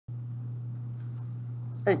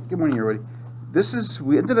Hey, good morning, everybody.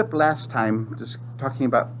 We ended up last time just talking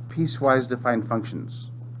about piecewise defined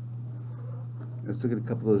functions. Let's look at a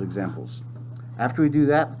couple of those examples. After we do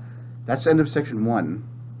that, that's the end of section 1.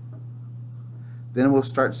 Then we'll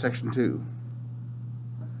start section 2.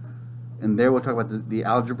 And there we'll talk about the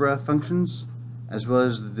algebra functions as well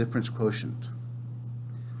as the difference quotient.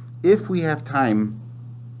 If we have time,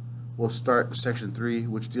 we'll start section 3,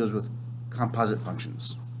 which deals with composite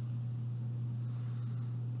functions.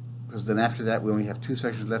 Because then after that we only have 2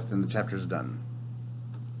 sections left and the chapter is done.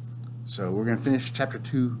 So we're going to finish chapter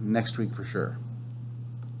 2 next week for sure.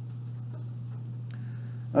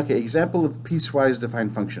 Okay, example of piecewise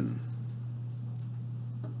defined function.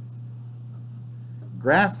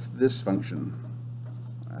 Graph this function.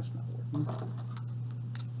 That's not working.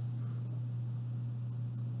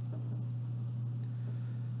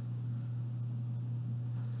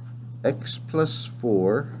 X plus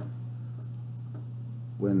 4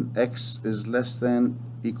 when x is less than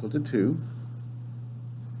equal to 2,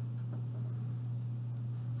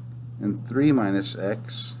 and 3 minus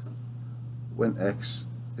x when x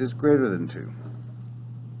is greater than 2.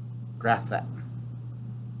 Graph that.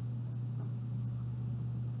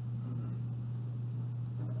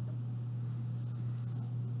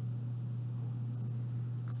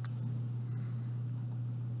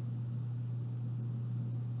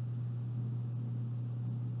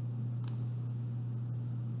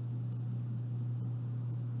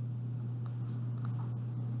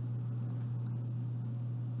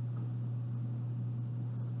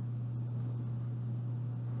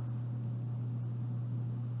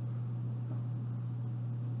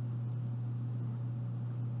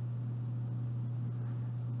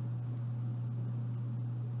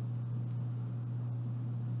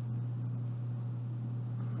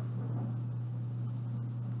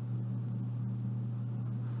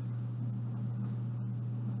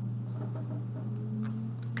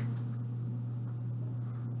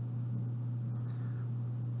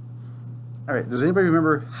 All right, does anybody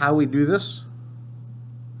remember how we do this?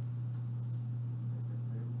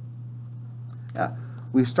 Yeah,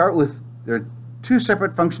 we start with, there are 2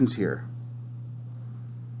 separate functions here.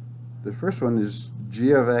 The first one is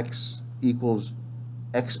g of x equals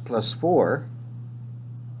x plus 4.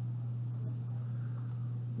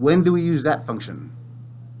 When do we use that function?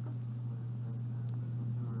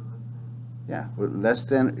 Yeah, less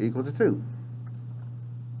than or equal to 2.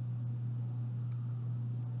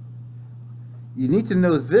 You need to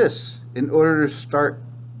know this in order to start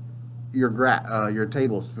your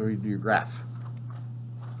tables for your graph.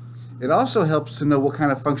 It also helps to know what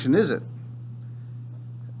kind of function is it.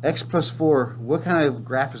 X plus 4, what kind of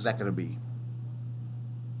graph is that going to be?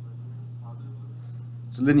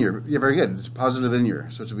 It's linear. Yeah, very good. It's positive linear,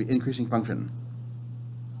 so it's going to be increasing function.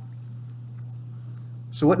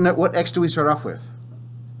 So what x do we start off with?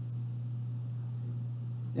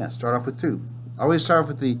 Yeah, start off with 2. Always start off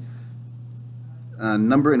with the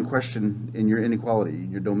number in question in your inequality,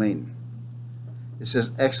 in your domain. It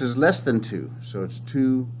says x is less than 2, so it's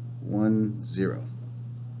 2, 1, 0.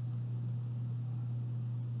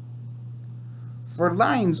 For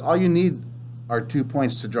lines, all you need are 2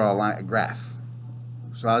 points to draw a graph.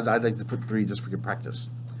 So I'd like to put 3 just for your practice.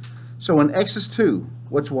 So when x is 2,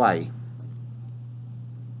 what's y?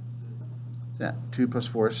 Yeah, 2 plus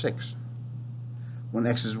 4 is 6. When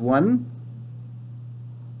x is 1,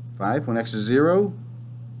 5. When x is 0,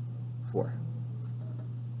 4.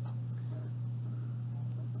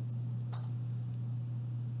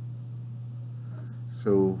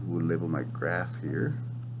 So we'll label my graph here.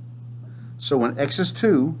 So when x is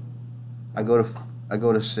 2, I go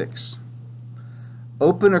to 6.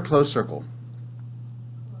 Open or close circle?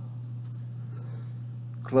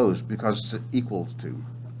 Closed, because it's equal to 2.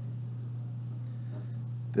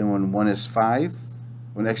 Then when 1 is 5,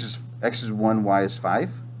 when x is 1, y is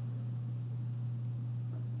 5.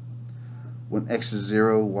 When x is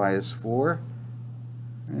 0, y is 4.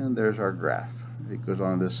 And there's our graph. It goes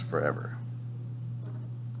on this forever.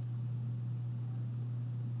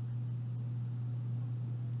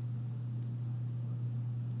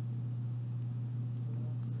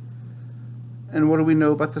 And what do we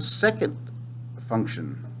know about the second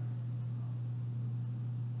function?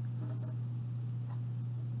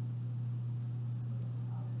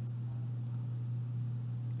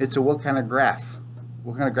 It's a what kind of graph?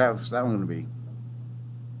 What kind of graph is that one going to be?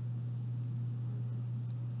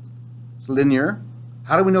 It's linear.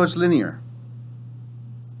 How do we know it's linear?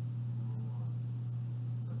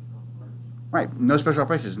 Right, no special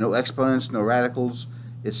operations, no exponents, no radicals.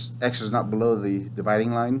 X is not below the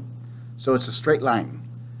dividing line. So it's a straight line.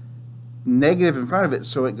 Negative in front of it,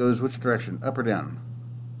 so it goes which direction? Up or down?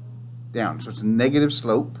 down. So it's a negative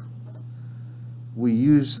slope. We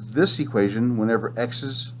use this equation whenever x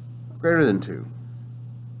is greater than 2.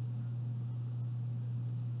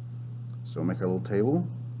 So make our little table.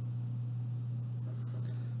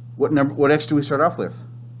 What x do we start off with?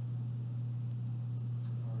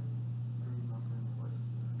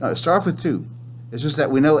 No, start off with 2. It's just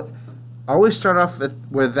that we know always start off with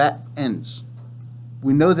where that ends.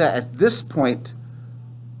 We know that at this point,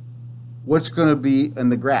 what's going to be in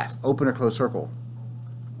the graph? Open or closed circle?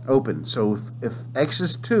 Open. So if x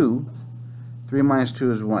is 2, 3 minus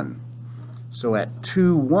 2 is 1. So at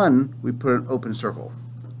 2, 1, we put an open circle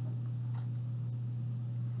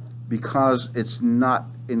because it's not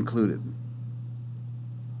included.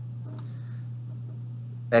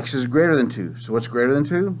 X is greater than 2. So what's greater than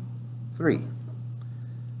 2? 3.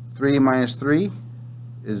 3 minus 3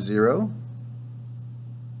 is 0.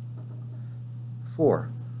 4.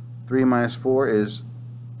 3 minus 4 is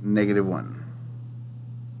negative 1.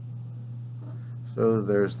 So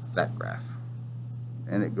there's that graph.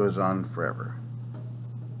 And it goes on forever.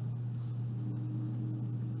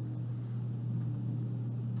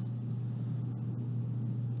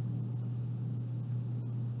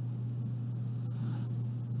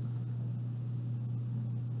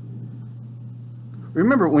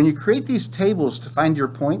 Remember, when you create these tables to find your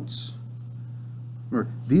points,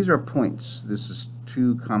 remember, these are points. This is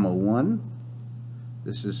 2, 1.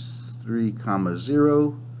 This is 3,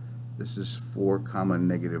 0. This is 4,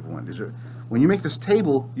 negative 1. These are, when you make this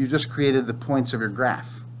table, you just created the points of your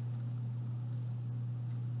graph.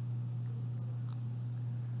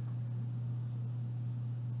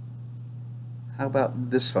 How about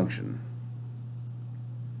this function?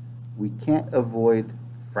 We can't avoid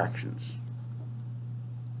fractions.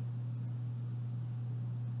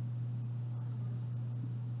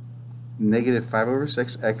 Negative 5 over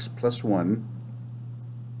 6 x plus 1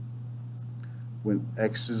 when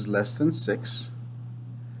x is less than 6,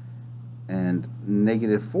 and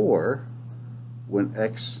negative 4 when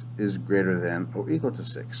x is greater than or equal to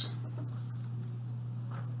 6.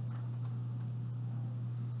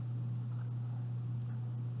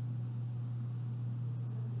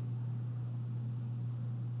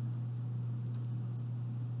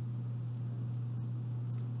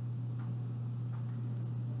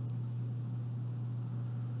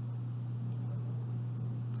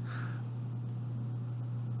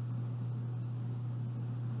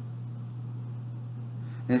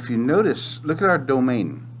 And if you notice, look at our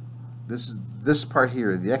domain. This part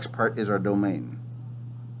here, the x part, is our domain.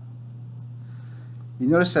 You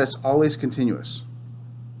notice that it's always continuous.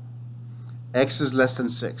 X is less than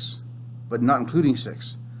 6, but not including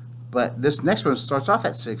 6. But this next one starts off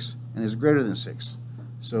at 6 and is greater than 6.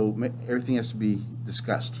 So everything has to be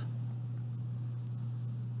discussed.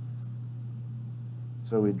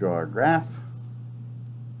 So we draw our graph.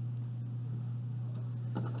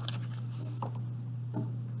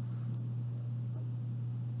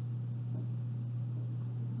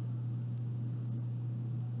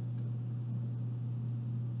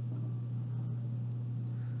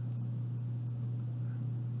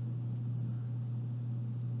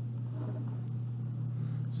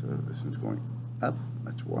 So this is going up,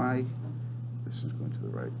 that's y. This is going to the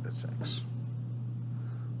right, that's x.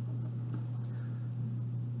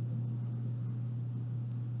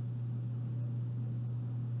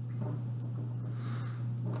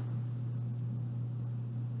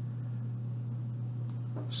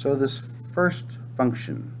 So this first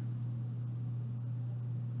function,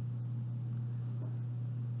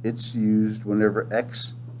 it's used whenever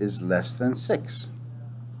x is less than 6.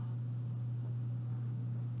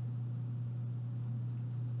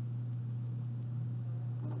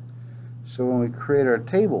 So when we create our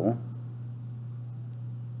table,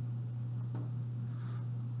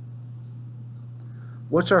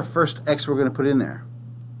 what's our first x we're going to put in there?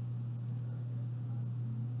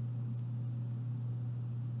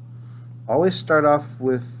 Always start off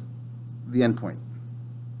with the endpoint.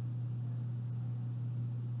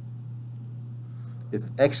 If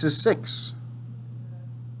x is 6,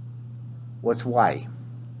 what's y?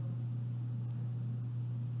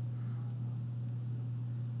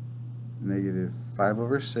 Negative 5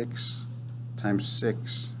 over 6 times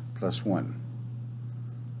 6 plus 1.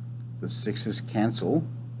 The 6's cancel,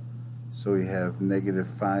 so we have negative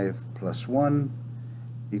 5 plus 1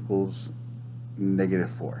 equals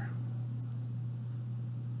negative 4.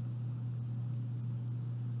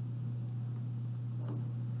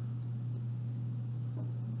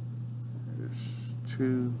 There's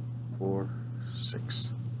 2, 4, 6.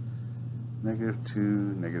 Negative 2,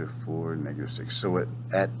 negative 4, negative 6. So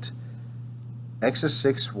at x is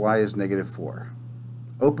 6, y is negative 4.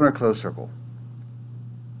 Open or closed circle?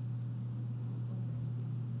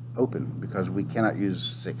 Open, because we cannot use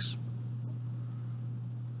 6.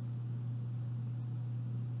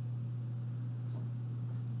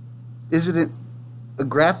 Is it a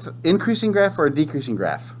graph, increasing graph or a decreasing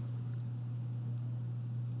graph?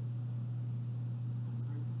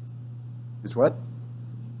 It's what?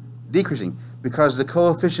 Decreasing, because the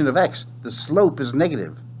coefficient of x, the slope, is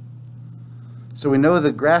negative. So we know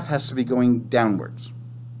the graph has to be going downwards.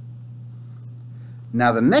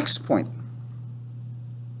 Now the next point,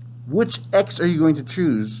 which x are you going to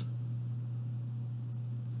choose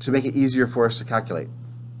to make it easier for us to calculate?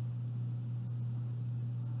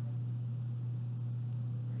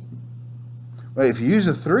 Well, if you use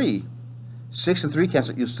a 3, 6 and 3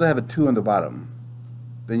 cancel, you'll still have a 2 on the bottom.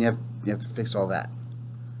 Then you have to fix all that.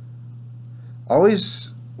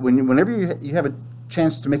 Always, whenever you have a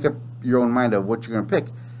chance to make up your own mind of what you're going to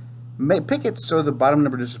pick, pick it so the bottom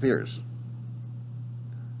number disappears.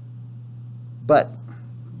 But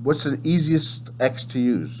what's the easiest x to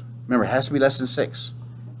use? Remember, it has to be less than 6.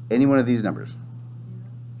 Any one of these numbers.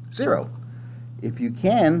 0. If you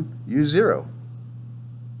can, use 0.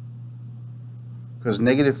 Because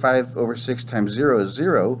negative 5 over 6 times 0 is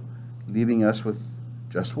 0, leaving us with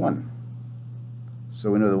just 1.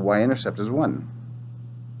 So we know the y-intercept is 1.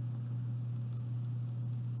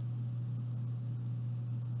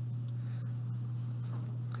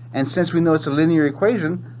 And since we know it's a linear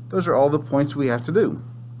equation, those are all the points we have to do.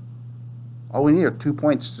 All we need are 2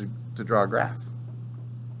 points to draw a graph.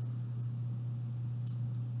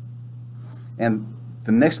 And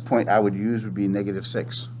the next point I would use would be negative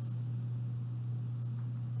 6.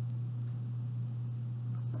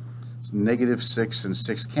 So negative 6 and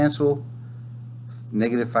 6 cancel.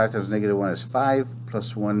 Negative 5 times negative 1 is 5,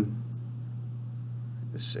 plus 1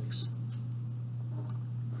 is 6.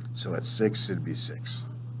 So at 6, it'd be 6.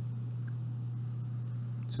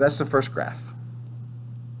 So that's the first graph.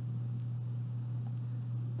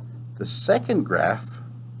 The second graph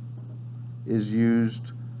is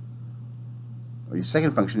used, or your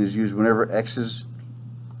second function is used whenever x is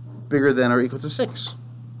bigger than or equal to 6.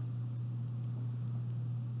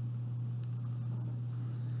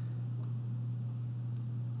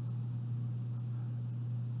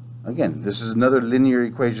 Again, this is another linear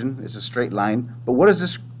equation. It's a straight line. But what is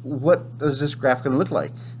this graph going to look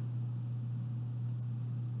like?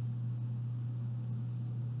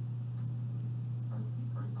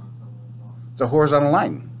 It's a horizontal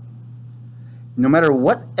line. No matter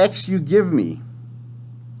what x you give me,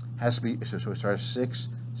 has to be, so we start 6,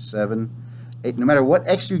 7, 8. No matter what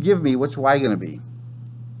x you give me, what's y going to be?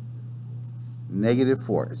 Negative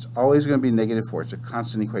 4. It's always going to be negative 4. It's a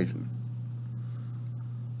constant equation.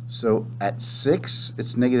 So at 6,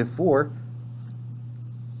 it's negative 4.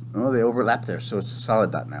 Oh, they overlap there, so it's a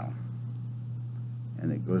solid dot now.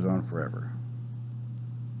 And it goes on forever.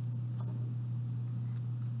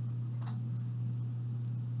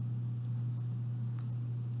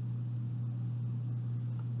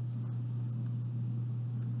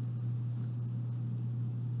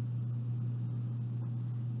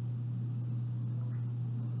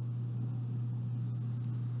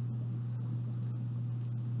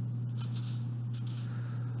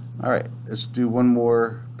 All right, let's do one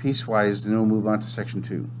more piecewise, then we'll move on to section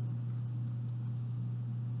 2.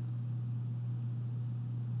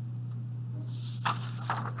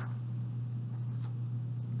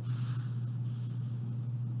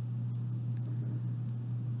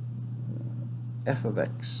 F of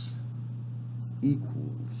x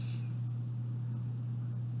equals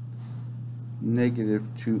negative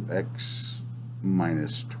 2x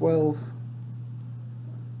minus 12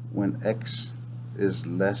 when x is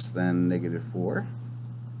less than negative 4.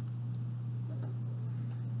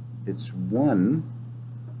 It's 1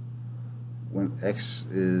 when x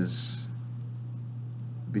is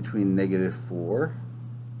between negative 4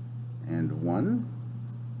 and 1,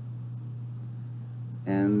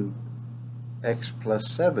 and x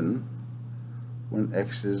plus 7 when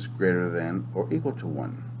x is greater than or equal to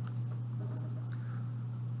 1.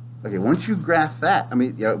 Okay, once you graph that,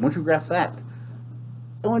 once you graph that,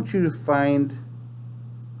 I want you to find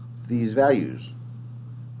these values.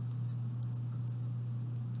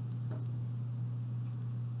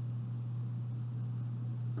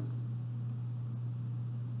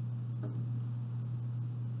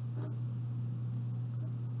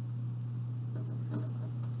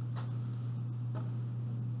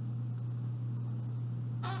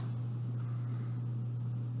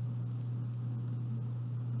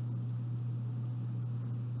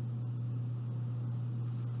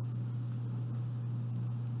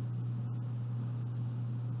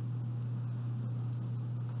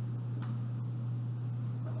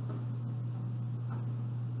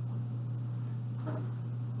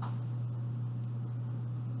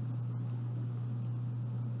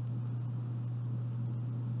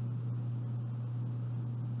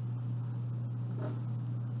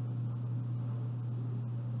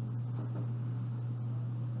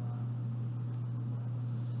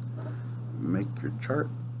 make your chart.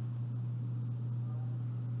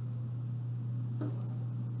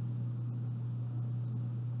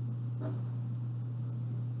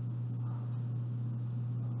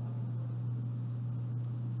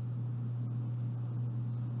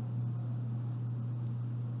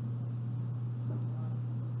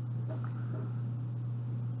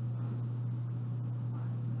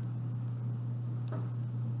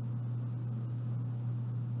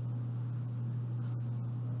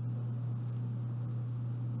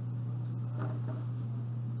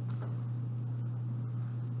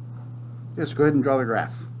 Just go ahead and draw the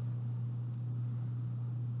graph.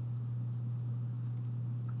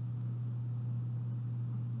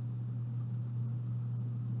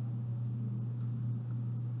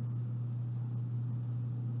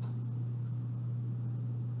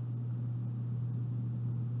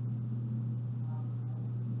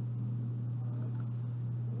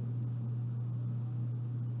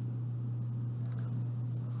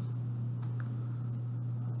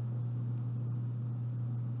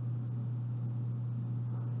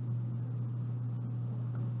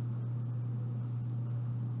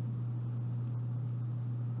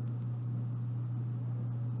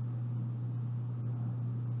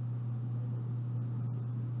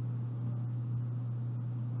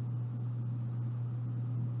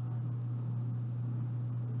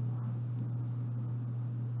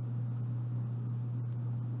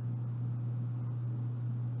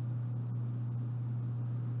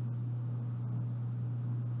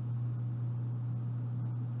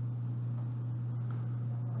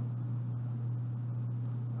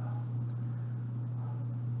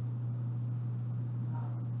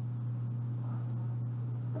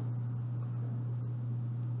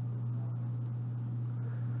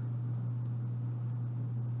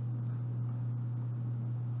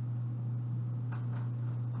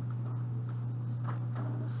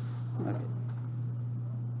 Okay.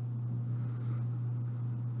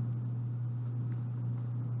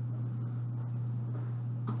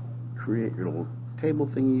 Create your little table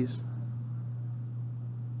thingies.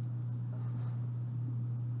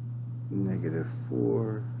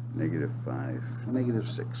 -4, -5,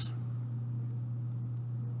 -6.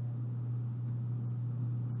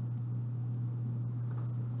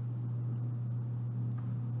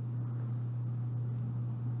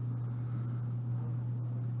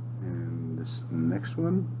 And this next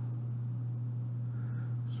one,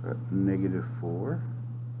 so at -4,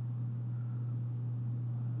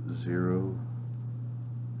 0,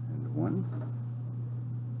 and 1.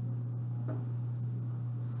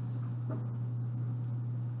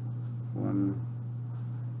 One,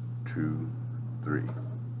 2, 3.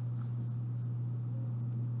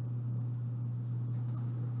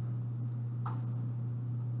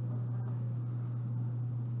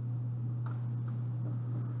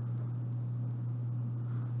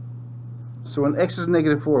 So when x is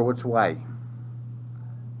 -4, what's y?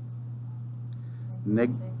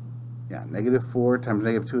 -4 times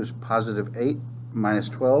 -2 is +8, minus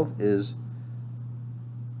 12 is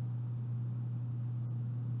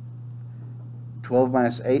 12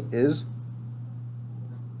 minus 8 is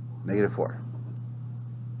 -4.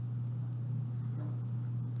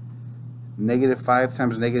 -5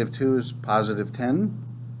 times -2 is +10.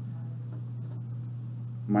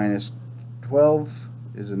 Minus 12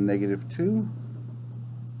 is a -2.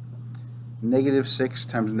 -6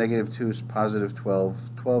 times -2 is +12.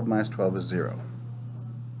 12 minus 12 is 0.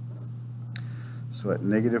 So at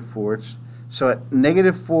 -4, so at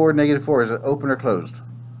 -4, is it open or closed?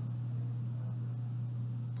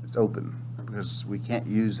 It's open, because we can't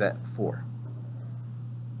use that 4.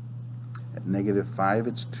 At -5,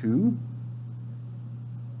 it's 2.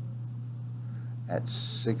 At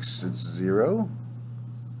 6, it's 0.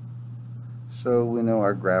 So we know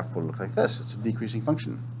our graph will look like this. It's a decreasing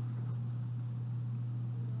function.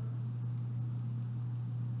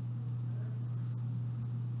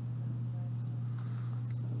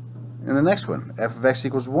 And the next one, f of x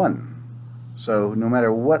equals 1. So no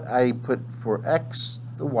matter what I put for x,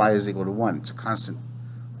 the y is equal to 1. It's a constant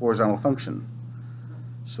horizontal function.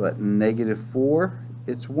 So at -4,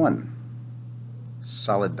 it's 1.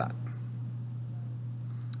 Solid dot.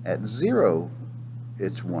 At 0,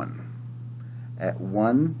 it's 1. At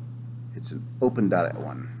 1, it's an open dot at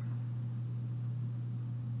 1.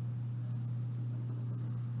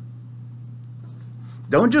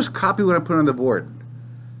 Don't just copy what I put on the board.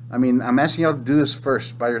 I mean, I'm asking y'all to do this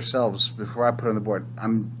first by yourselves before I put it on the board.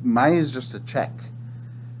 Mine is just a check.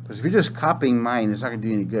 Because if you're just copying mine, it's not going to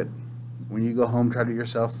do any good. When you go home, try to do it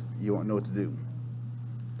yourself, you won't know what to do.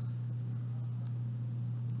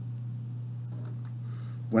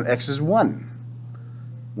 When x is 1,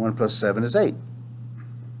 1 plus 7 is 8.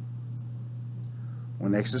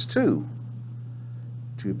 1x is 2.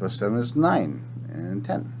 2 plus 7 is 9 and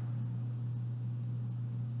 10.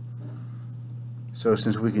 So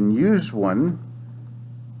since we can use 1,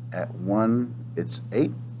 at 1 it's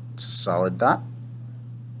 8, it's a solid dot.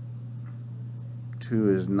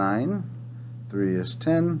 2 is 9, 3 is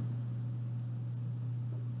 10.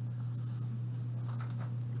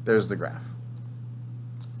 There's the graph.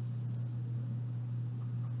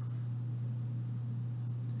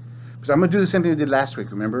 So I'm going to do the same thing we did last week,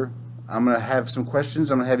 remember? I'm going to have some questions.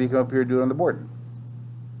 I'm going to have you come up here and do it on the board.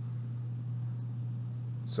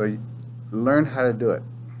 So you learn how to do it.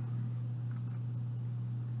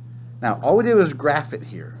 Now, all we did was graph it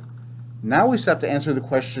here. Now we still have to answer the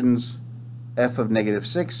questions f of negative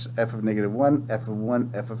 6, f of negative 1, f of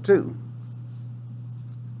 1, f of 2.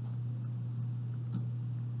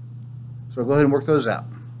 So go ahead and work those out.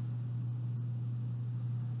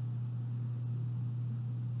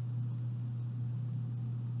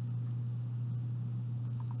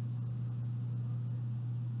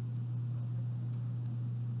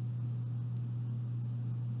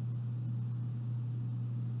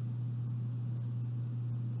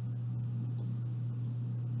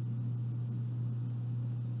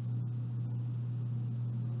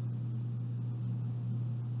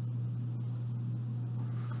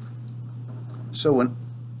 So when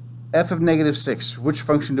f of negative 6, which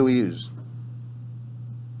function do we use?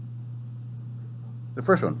 The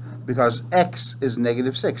first one, because x is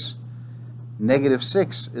negative 6. Negative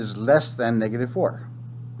 6 is less than negative 4.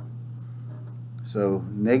 So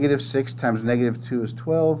negative 6 times negative 2 is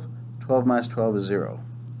 12. 12 minus 12 is 0.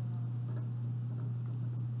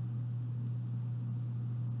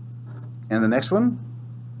 And the next one,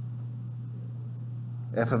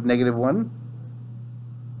 f of negative 1.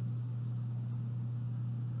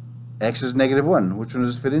 X is negative 1. Which one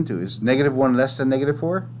does it fit into? Is negative 1 less than negative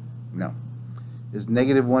 4? No. Is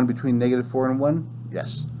negative 1 between negative 4 and 1?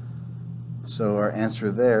 Yes. So our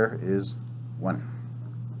answer there is 1.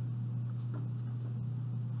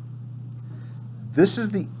 This is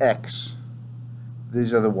the x.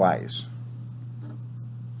 These are the y's.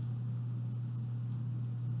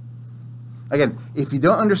 Again, if you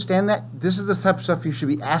don't understand that, this is the type of stuff you should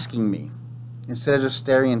be asking me instead of just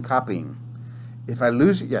staring and copying. If I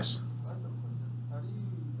lose, yes?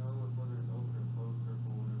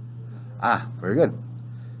 Ah, very good.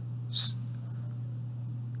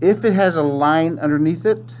 If it has a line underneath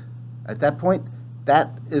it, at that point,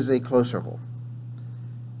 that is a closed circle.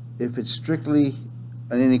 If it's strictly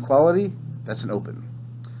an inequality, that's an open.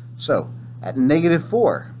 So, at negative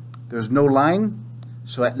 4, there's no line,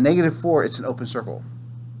 so at negative 4, it's an open circle.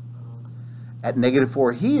 At negative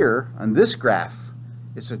 4 here, on this graph,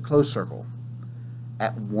 it's a closed circle.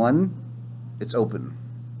 At 1, it's open.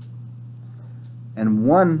 And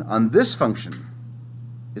 1 on this function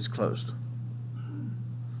is closed.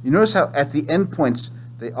 You notice how at the endpoints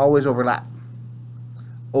they always overlap.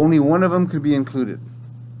 Only one of them could be included.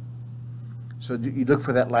 So you look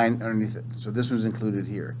for that line underneath it. So this was included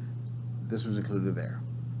here. This was included there.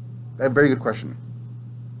 A very good question.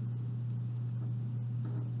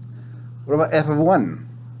 What about f of 1?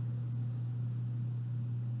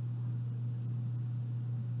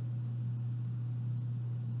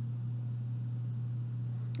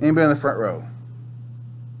 Anybody on the front row?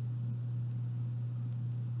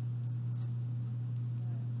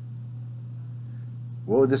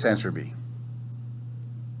 What would this answer be?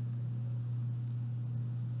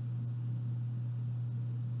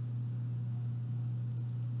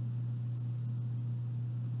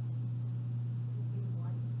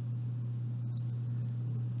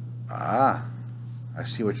 Ah, I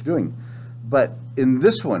see what you're doing. But in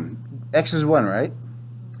this one, x is 1, right?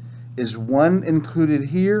 Is 1 included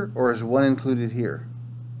here, or is 1 included here?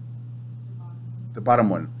 The bottom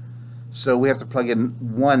one. So we have to plug in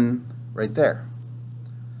 1 right there.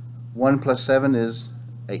 1 plus 7 is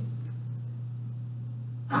 8.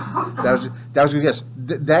 That was a good guess.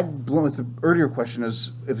 That went with the earlier question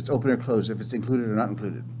is if it's open or closed, if it's included or not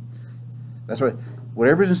included. That's right.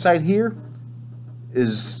 Whatever's inside here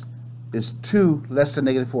is 2 less than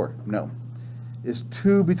negative 4? No. Is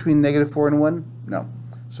 2 between negative 4 and 1? No.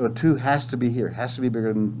 So 2 has to be here. It has to be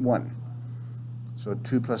bigger than 1. So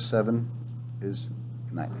 2 plus 7 is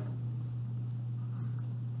 9.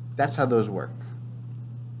 That's how those work.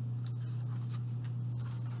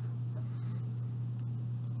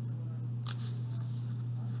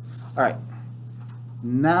 All right.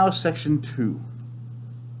 Now section 2.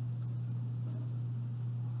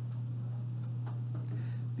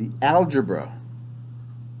 The algebra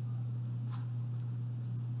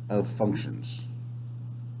of functions.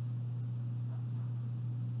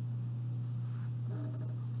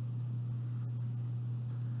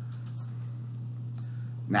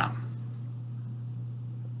 Now,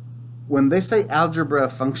 when they say algebra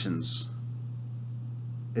of functions,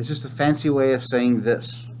 it's just a fancy way of saying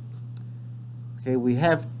this. Okay, we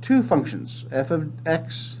have two functions, f of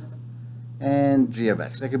x and g of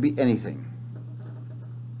x. That could be anything.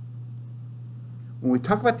 When we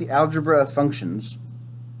talk about the algebra of functions,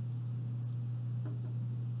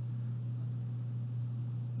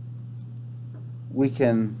 we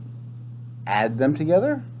can add them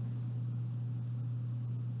together,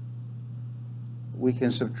 we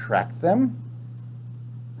can subtract them,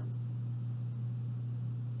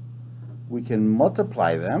 we can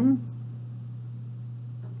multiply them,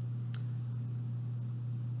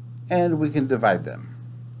 and we can divide them.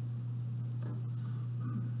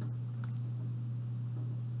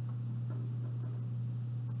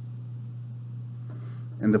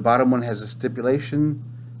 And the bottom one has a stipulation,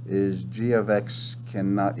 is g of x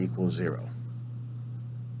cannot equal 0.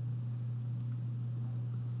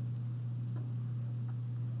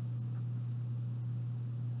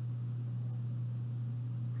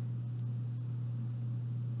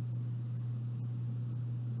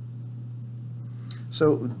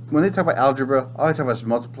 So when they talk about algebra, all they talk about is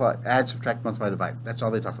multiply, add, subtract, multiply, divide. That's all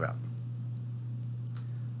they talk about.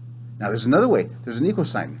 Now there's another way. There's an equal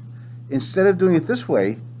sign. Instead of doing it this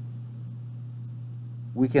way,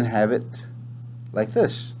 we can have it like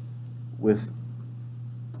this, with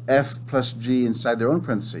f plus g inside their own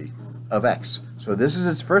parenthesis of x. So this is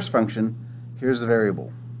its first function. Here's the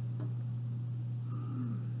variable.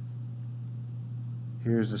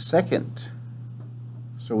 Here's the second.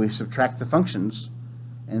 So we subtract the functions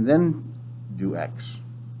and then do x.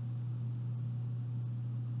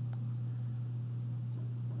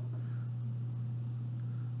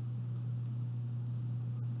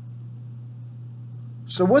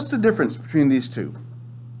 So what's the difference between these two?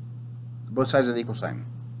 Both sides of the equal sign.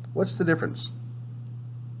 What's the difference?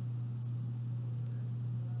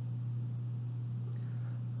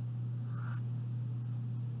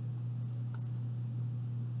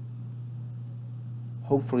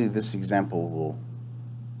 Hopefully this example will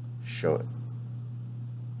show it.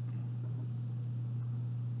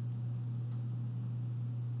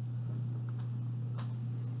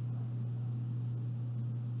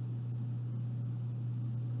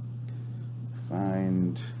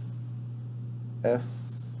 Find f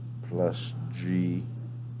plus g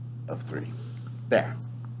of 3. There.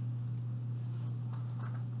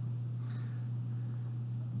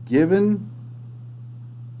 Given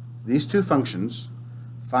these two functions,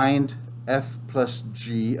 find f plus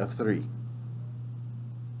g of 3.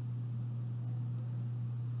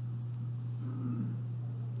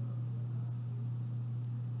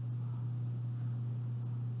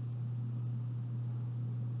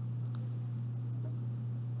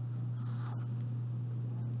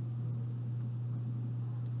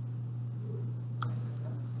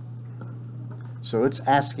 So it's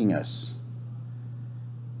asking us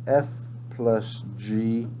f plus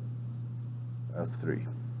g of 3.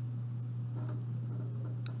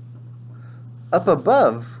 Up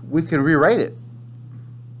above, we can rewrite it.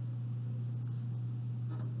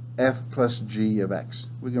 F plus g of x.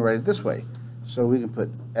 We can write it this way. So we can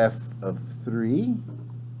put f of 3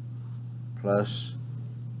 plus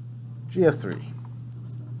g of 3.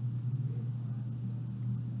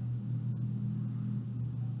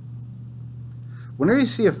 Whenever you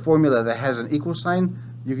see a formula that has an equal sign,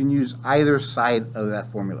 you can use either side of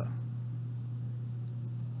that formula.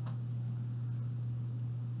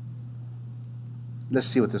 Let's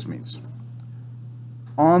see what this means.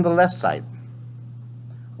 On the left side,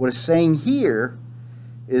 what it's saying here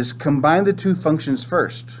is combine the two functions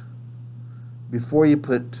first before you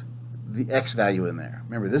put the x value in there.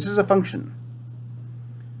 Remember, this is a function.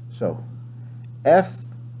 So f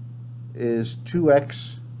is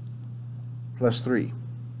 2x plus 3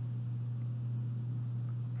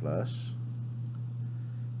 plus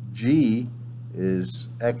g is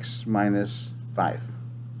x minus 5.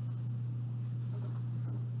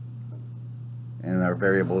 And our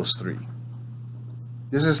variable is 3.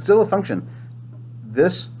 This is still a function.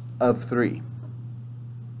 This of 3.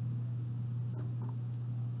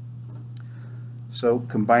 So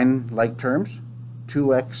combine like terms.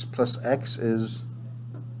 2x plus x is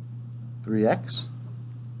 3x.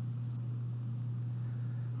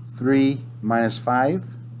 3 minus 5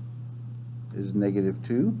 is negative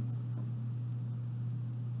 2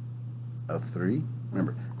 of 3.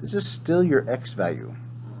 Remember, this is still your x value.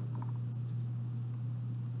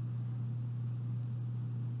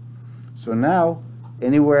 So now,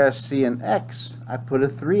 anywhere I see an x, I put a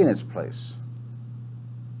 3 in its place.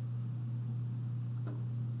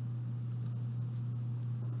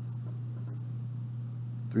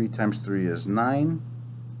 3 times 3 is 9,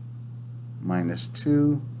 minus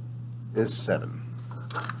 2 is 7.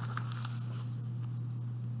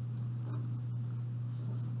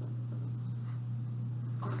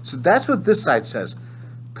 So that's what this side says.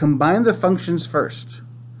 Combine the functions first,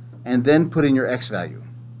 and then put in your x value.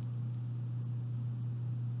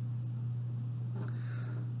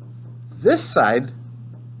 This side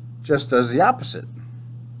just does the opposite.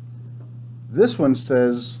 This one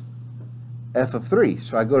says f of 3.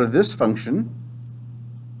 So I go to this function.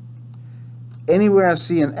 Anywhere I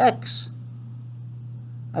see an x,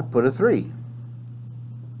 I put a 3.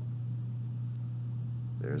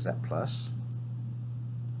 There's that plus.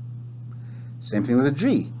 Same thing with a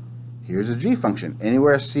g. Here's a g function.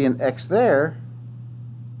 Anywhere I see an x there,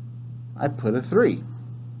 I put a 3.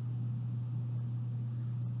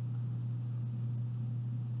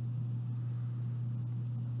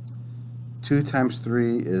 Two times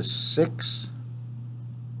 3 is 6,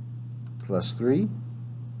 plus 3,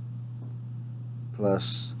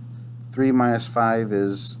 plus 3 minus 5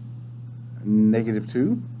 is negative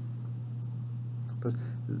 2. But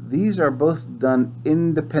these are both done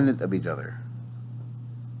independent of each other.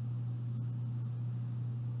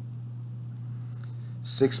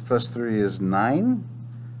 6 plus 3 is 9.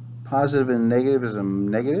 Positive and negative is a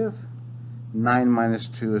negative. 9 minus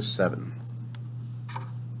 2 is 7.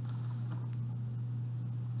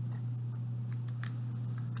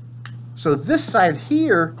 So this side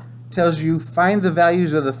here tells you find the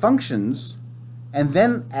values of the functions and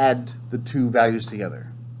then add the two values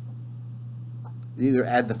together. You either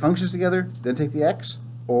add the functions together, then take the x,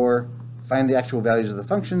 or find the actual values of the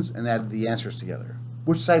functions and add the answers together.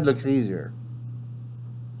 Which side looks easier?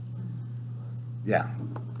 Yeah,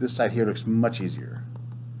 this side here looks much easier.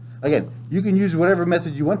 Again, you can use whatever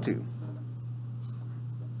method you want to.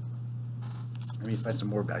 Let me find some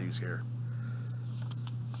more values here.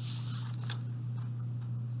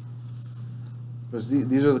 Because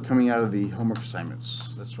these are coming out of the homework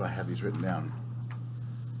assignments. That's why I have these written down.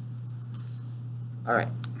 All right.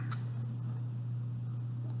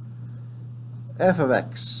 F of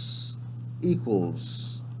x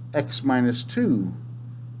equals x minus 2.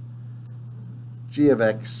 G of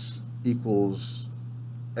x equals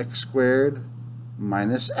x squared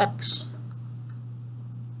minus x.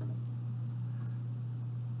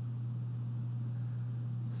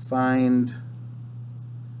 Find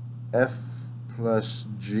f plus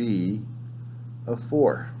g of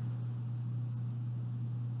 4.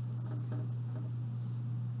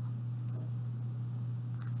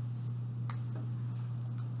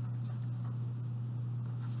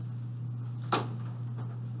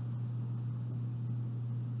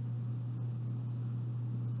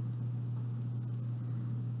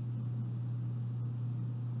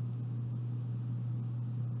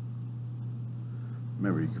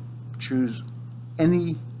 Remember, you can choose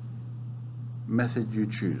any method you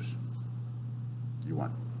choose you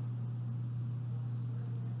want.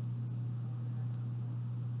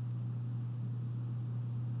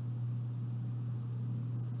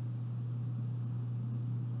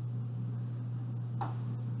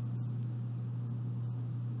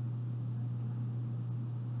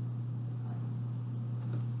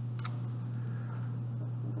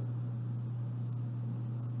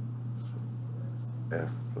 F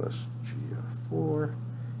plus g of 4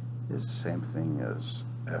 is the same thing as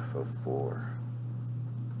f of 4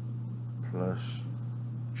 plus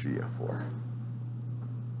g of 4.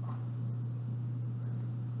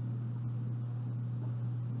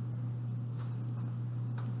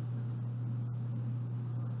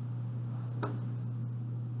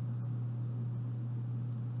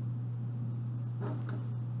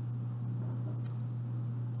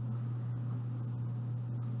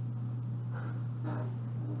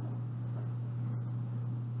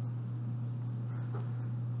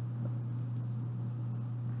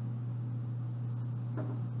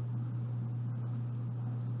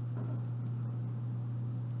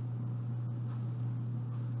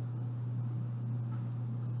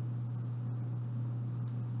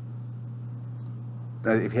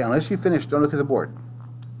 Unless you finish, don't look at the board.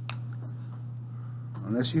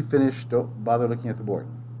 Unless you finish, don't bother looking at the board.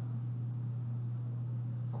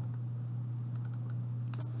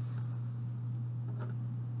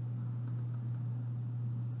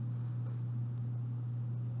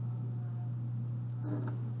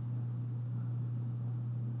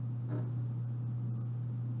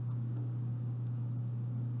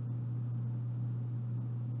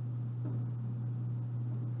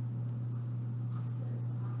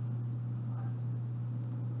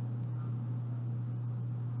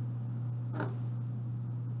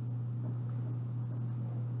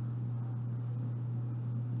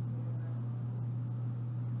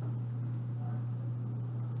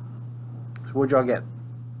 So what'd y'all get?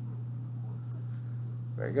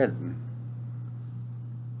 Very good.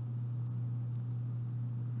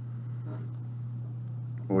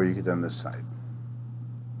 Or you could do on this side.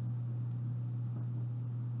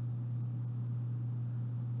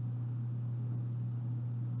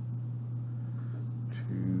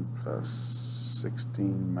 Plus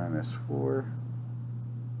 16 minus 4.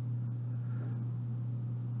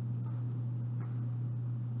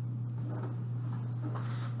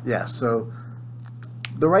 Yeah, so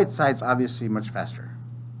the right side's obviously much faster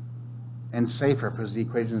and safer because the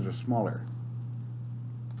equations are smaller.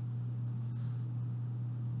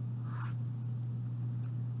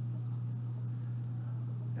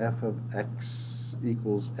 F of x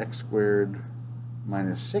equals x squared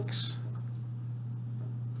minus 6.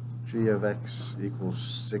 G of x equals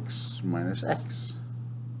 6 minus x.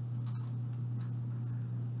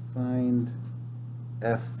 Find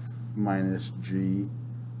f minus g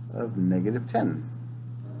of negative 10.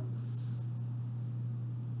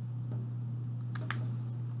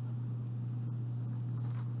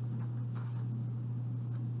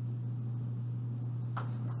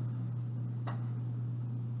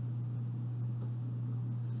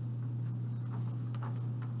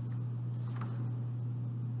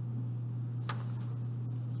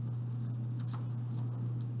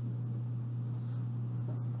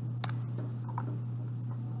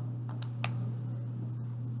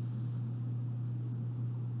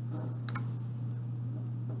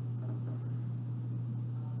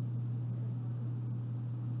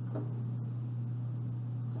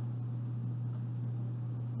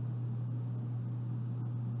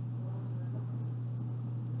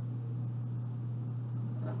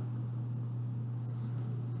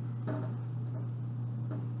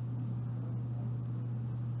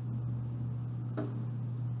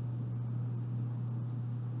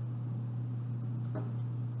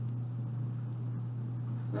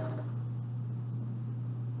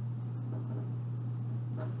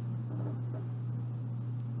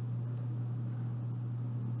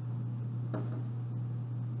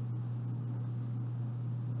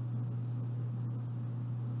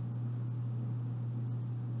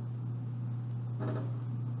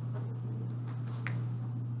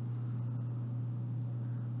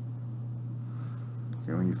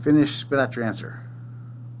 Okay, when you finish, spit out your answer.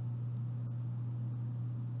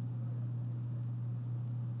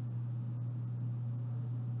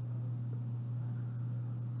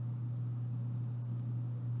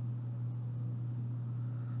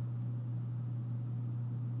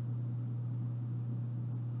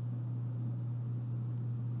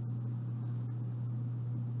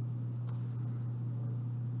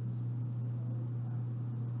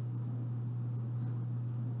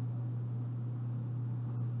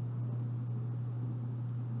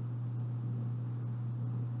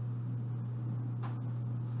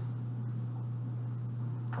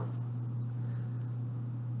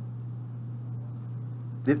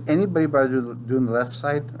 Did anybody bother doing the left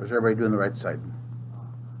side, or is everybody doing the right side?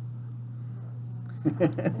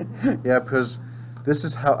 Yeah, because this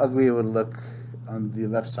is how ugly it would look on the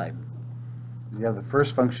left side. You have the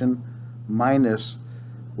first function minus,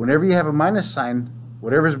 whenever you have a minus sign,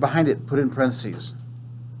 whatever's behind it, put in parentheses.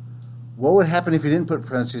 What would happen if you didn't put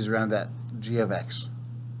parentheses around that g of x?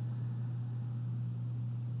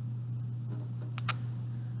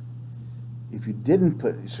 If you didn't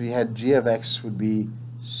put, so you had g of x would be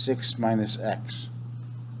 6 minus x.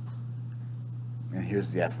 And here's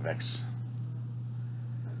the f of x.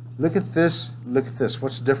 Look at this, look at this.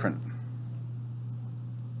 What's different?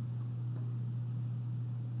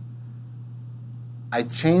 I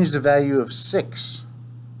changed the value of 6,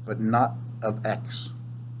 but not of x.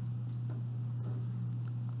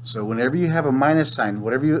 So whenever you have a minus sign,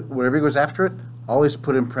 whatever goes after it, always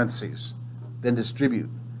put in parentheses. Then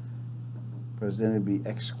distribute. Because then it would be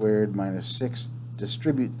x squared minus 6.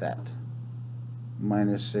 Distribute that.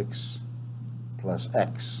 Minus 6 plus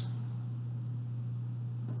x.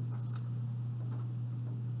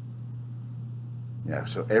 Yeah,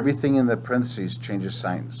 so everything in the parentheses changes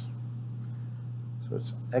signs. So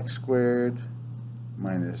it's x squared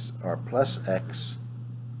minus, or plus x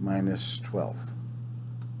minus 12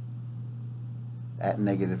 at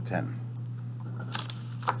negative 10.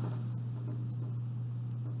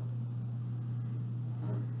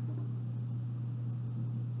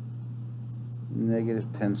 Negative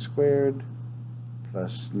 10 squared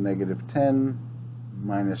plus negative 10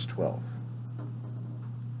 minus 12.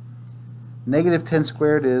 Negative 10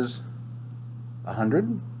 squared is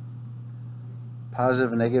 100.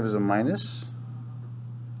 Positive and negative is a minus.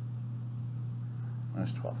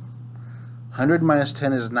 Minus 12. 100 minus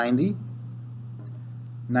 10 is 90.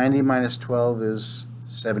 90 minus 12 is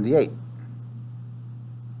 78.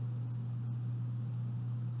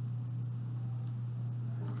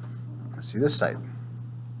 Let's see this side.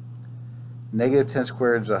 Negative 10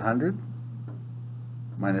 squared is 100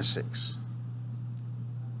 minus 6.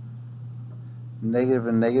 Negative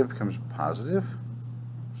and negative becomes positive,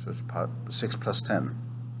 so it's 6 plus 10.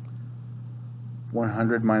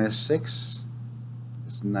 100 minus 6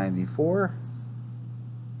 is 94.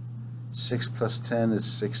 6 plus 10 is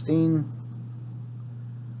 16.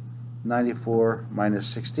 94 minus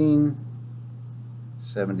 16,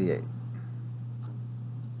 78.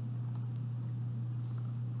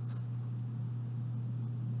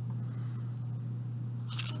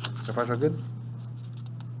 So far so good?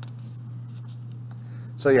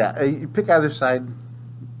 So yeah, you pick either side,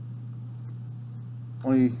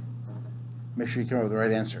 only make sure you come up with the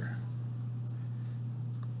right answer.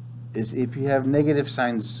 Is if you have negative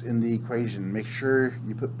signs in the equation, make sure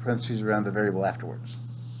you put parentheses around the variable afterwards,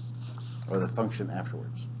 or the function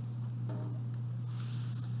afterwards.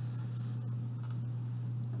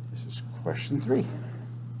 This is question 3.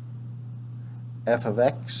 F of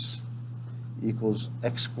x equals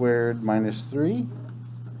x squared minus 3.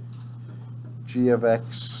 G of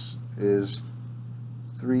x is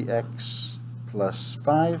 3x plus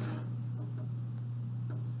 5.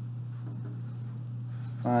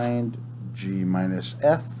 Find g minus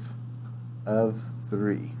f of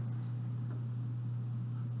 3.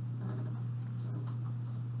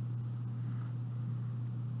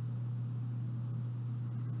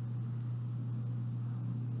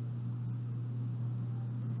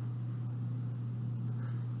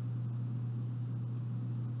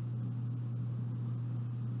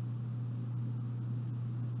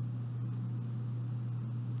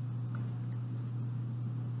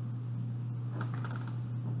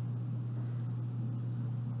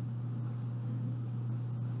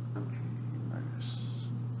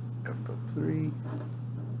 F of 3.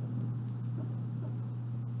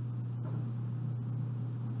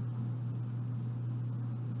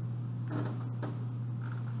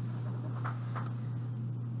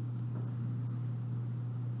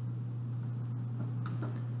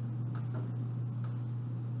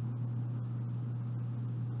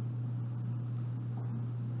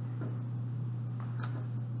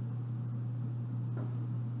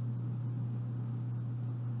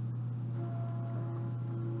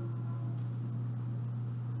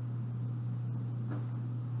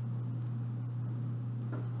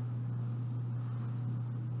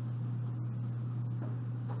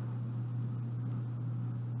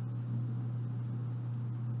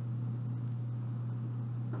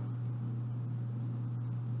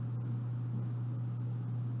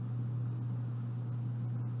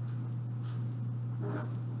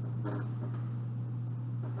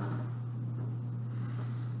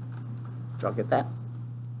 Did y'all get that?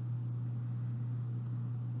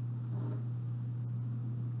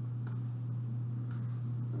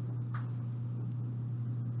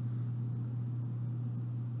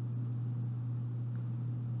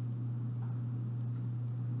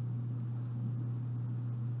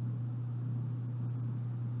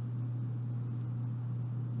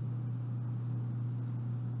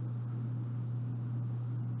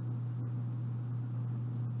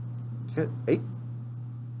 Okay, 8.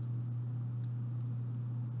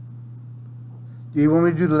 Do you want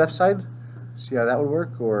me to do the left side? See how that would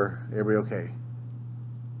work, or everybody okay?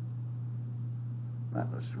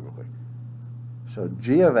 Let's do it real quick. So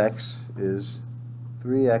g of x is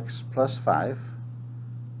 3x plus 5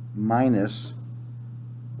 minus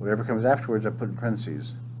whatever comes afterwards. I put in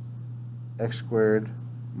parentheses, x squared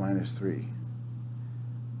minus 3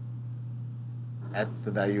 at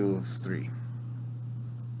the value of 3.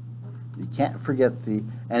 You can't forget the,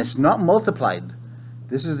 and it's not multiplied.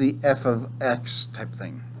 This is the f of x type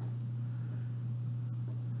thing.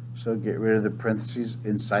 So get rid of the parentheses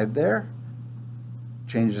inside there.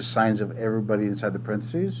 Change the signs of everybody inside the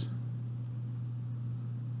parentheses.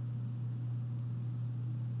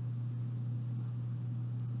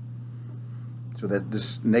 So that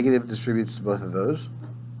this negative distributes to both of those.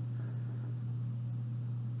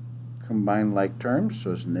 Combine like terms,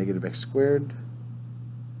 so it's negative x squared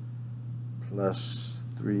plus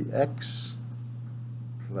 3x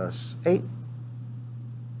plus 8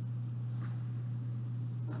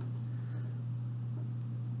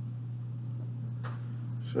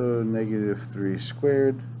 so negative 3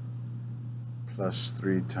 squared plus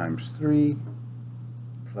 3 times 3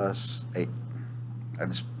 plus 8.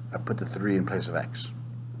 I put the 3 in place of x.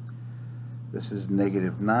 This is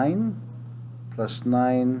negative 9 plus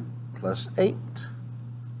 9 plus 8.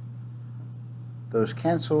 Those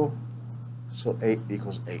cancel, So 8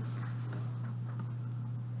 equals 8.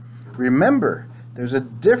 Remember, there's a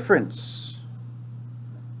difference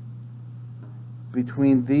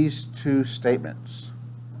between these two statements.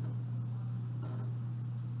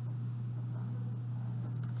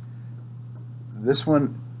 This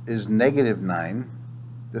one is negative 9.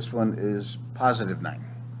 This one is positive 9.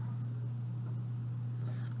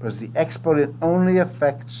 Because the exponent only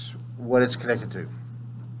affects what it's connected to.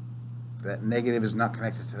 That negative is not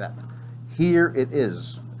connected to that. Here it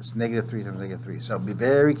is. It's negative 3 times negative 3. So be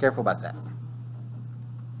very careful about that.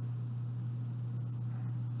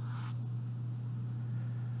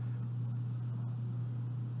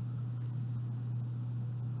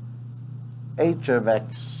 H of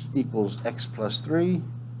x equals x plus 3.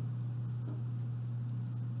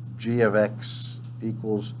 G of x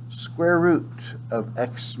equals square root of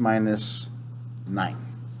x minus 9.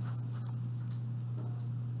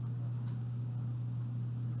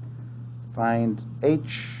 Find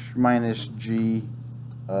h minus g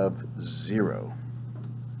of 0.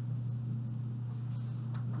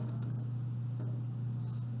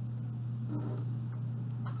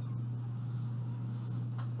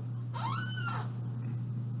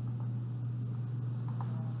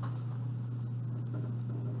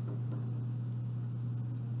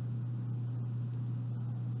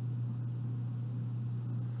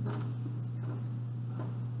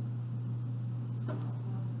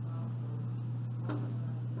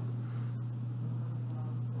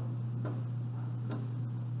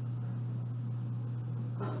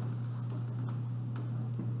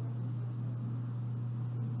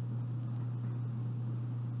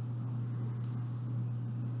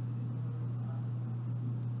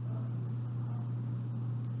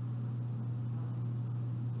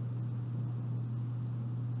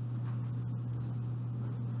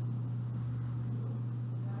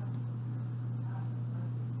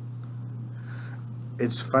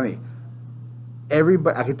 It's funny.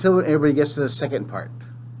 Everybody, I can tell when everybody gets to the second part.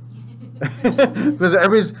 Because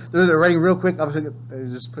they're writing real quick. I'm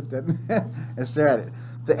just put that and stare at it.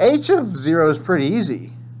 The h of 0 is pretty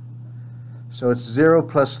easy. So it's 0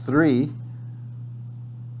 plus 3.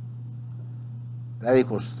 That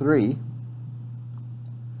equals 3.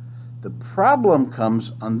 The problem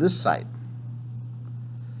comes on this side.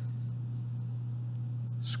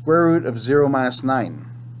 Square root of 0 minus 9.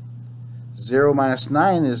 0 minus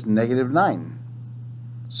 9 is negative 9.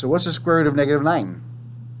 So what's the square root of negative 9?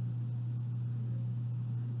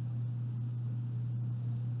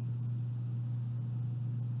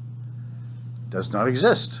 Does not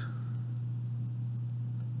exist.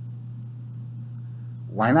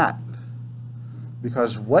 Why not?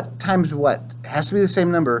 Because what times what? It has to be the same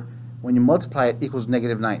number. When you multiply it, equals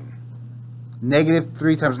negative 9. Negative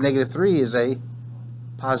 3 times negative 3 is a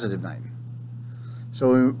positive 9.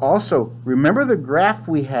 So also, remember the graph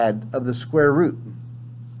we had of the square root.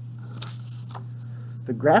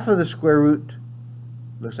 The graph of the square root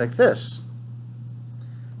looks like this.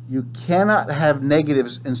 You cannot have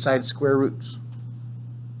negatives inside square roots.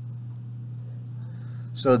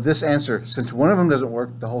 So this answer, since one of them doesn't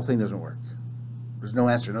work, the whole thing doesn't work. There's no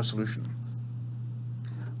answer, no solution.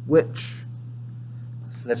 Which,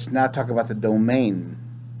 let's now talk about the domain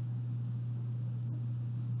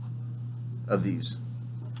of these.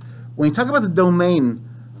 When you talk about the domain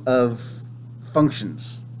of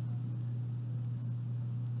functions,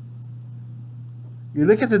 you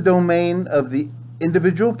look at the domain of the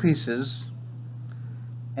individual pieces,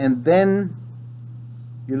 and then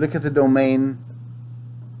you look at the domain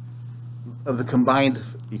of the combined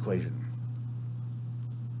equation.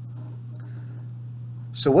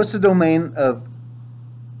 So what's the domain of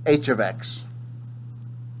h of x?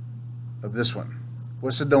 Of this one.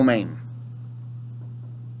 What's the domain?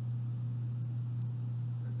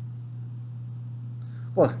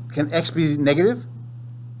 Well, can x be negative?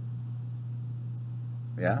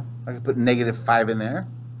 Yeah, I can put negative 5 in there.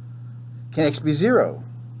 Can x be 0?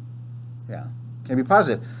 Yeah, can it be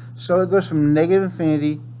positive? So it goes from negative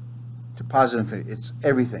infinity to positive infinity. It's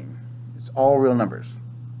everything. It's all real numbers.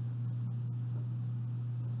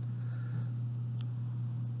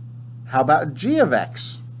 How about g of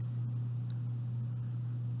x?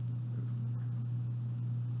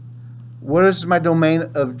 What is my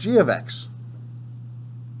domain of g of x?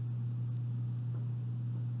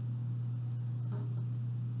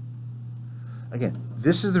 Again,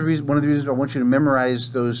 this is the reason, one of the reasons I want you to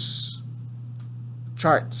memorize those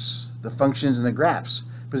charts, the functions and the graphs.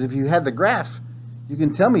 Because if you had the graph, you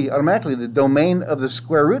can tell me automatically the domain of the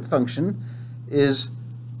square root function is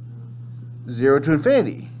 0 to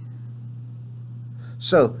infinity.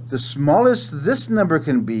 So the smallest this number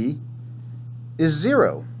can be is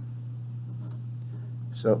 0.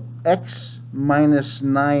 So x minus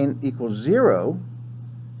 9 equals 0.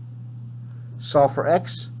 Solve for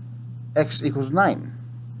x. X equals 9.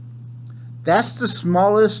 That's the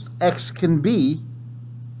smallest x can be,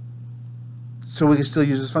 so we can still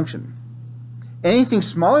use this function. Anything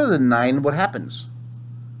smaller than 9, what happens?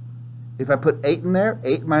 If I put 8 in there,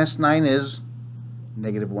 8 minus 9 is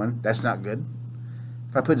 -1. That's not good.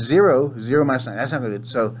 If I put 0, 0 minus 9, that's not good.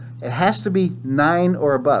 So it has to be 9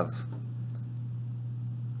 or above.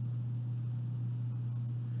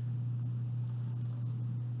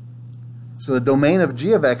 So the domain of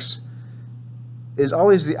g of x is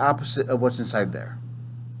always the opposite of what's inside there.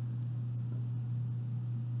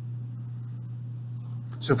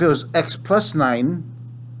 So if it was x plus 9,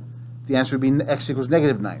 the answer would be x equals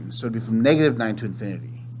 -9. So it would be from -9 to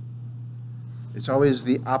infinity. It's always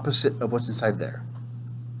the opposite of what's inside there.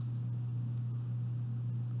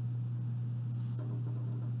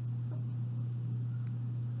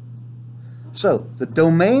 So the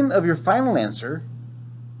domain of your final answer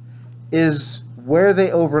is where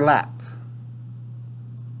they overlap.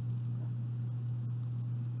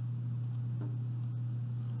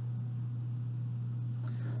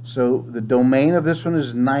 So the domain of this one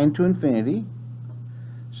is 9 to infinity.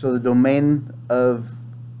 So the domain of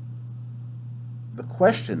the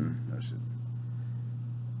question,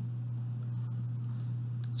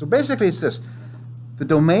 so basically it's this. The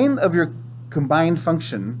domain of your combined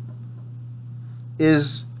function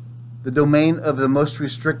is the domain of the most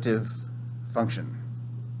restrictive function.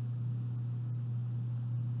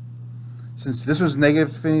 Since this was negative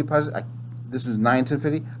to infinity, positive, this was 9 to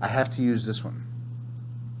infinity, I have to use this one.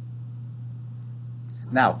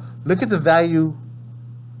 Now, look at the value,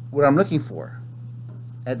 what I'm looking for.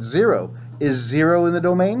 At 0, is 0 in the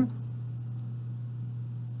domain?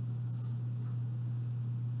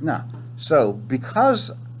 No. So,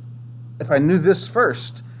 because if I knew this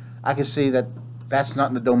first, I could see that that's not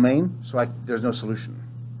in the domain, so there's no solution.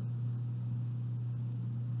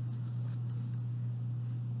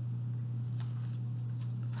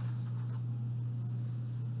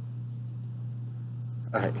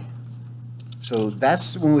 Okay. So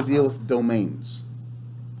that's when we deal with domains,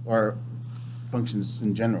 or functions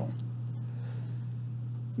in general.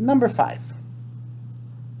 Number 5.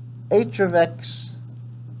 H of x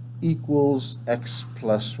equals x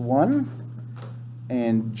plus 1,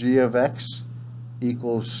 and g of x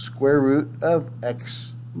equals square root of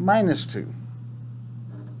x minus 2.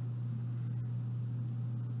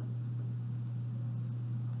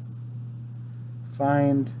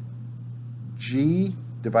 Find g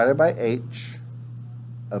divided by h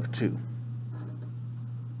of 2.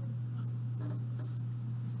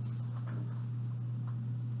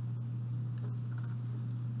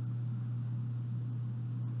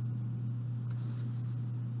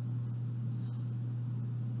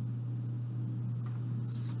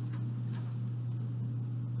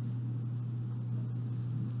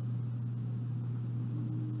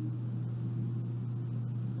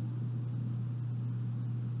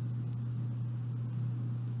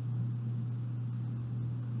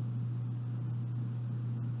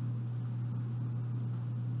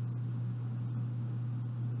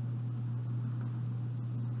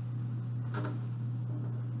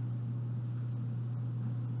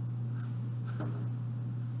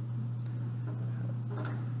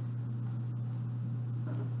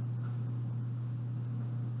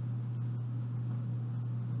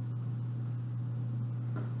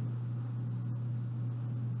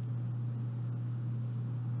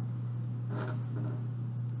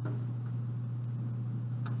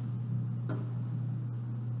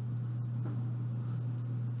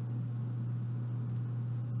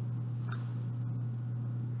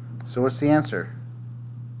 So what's the answer?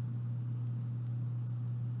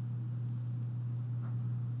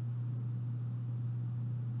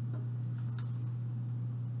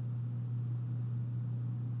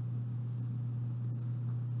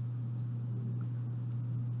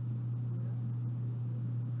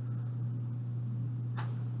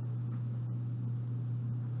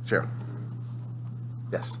 Zero.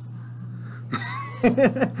 Yes.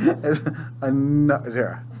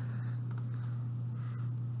 Zero.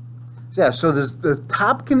 Yeah, so the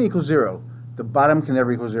top can equal 0. The bottom can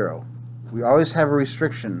never equal 0. We always have a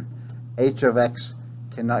restriction. H of x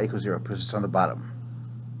cannot equal 0 because it's on the bottom.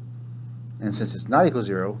 And since it's not equal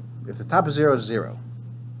 0, if the top is 0, it's 0.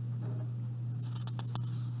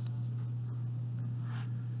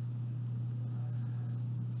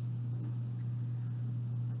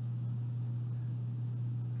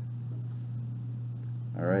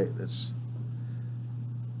 All right, let's...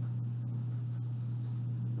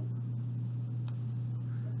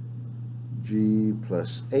 g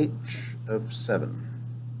plus h of 7.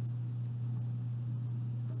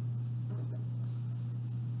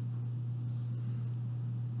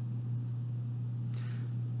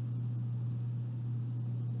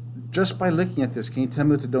 Just by looking at this, can you tell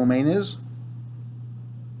me what the domain is?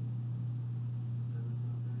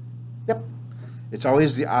 Yep. It's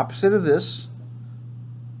always the opposite of this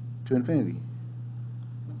to infinity.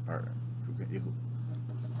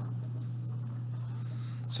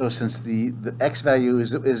 So since the x value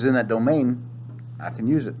is in that domain, I can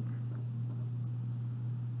use it.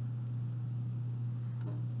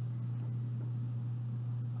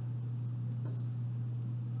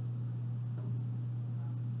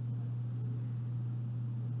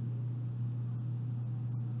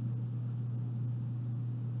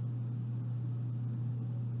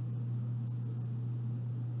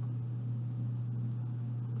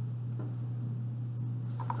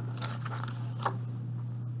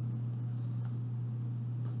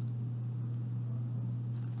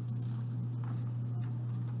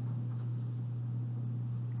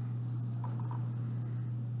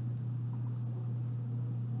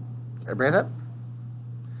 Everybody have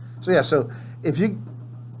that? So yeah, so if you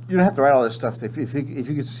don't have to write all this stuff. If you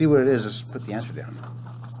could see what it is, just put the answer down.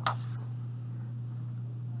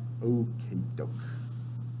 Okay, doke.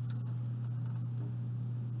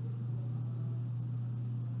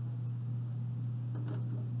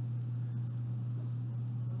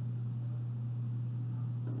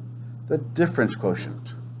 The difference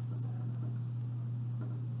quotient.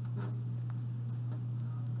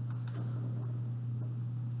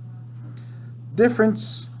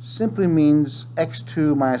 Difference simply means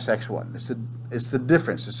x2 minus x1. It's the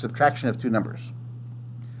difference, the subtraction of two numbers.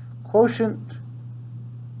 Quotient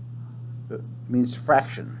means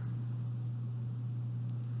fraction.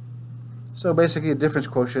 So basically a difference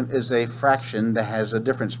quotient is a fraction that has a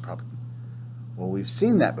difference problem. Well, we've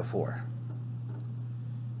seen that before.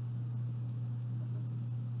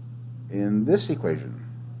 In this equation.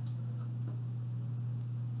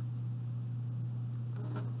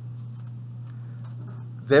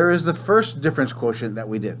 There is the first difference quotient that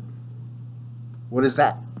we did. What is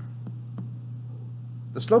that?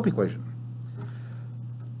 The slope equation.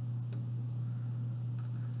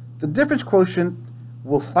 The difference quotient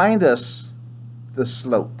will find us the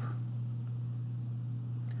slope.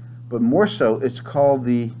 But more so, it's called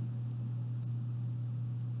the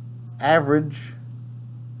average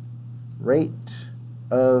rate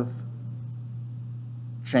of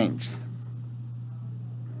change.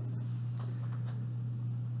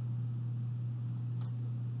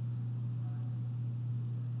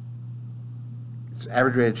 It's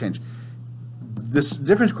average rate of change. This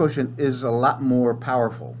difference quotient is a lot more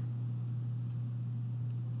powerful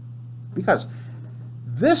because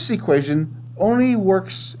this equation only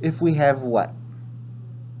works if we have what?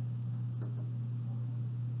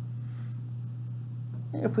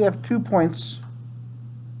 If we have 2 points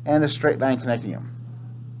and a straight line connecting them.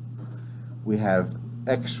 We have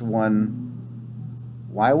x1,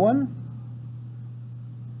 y1,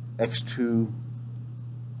 x2,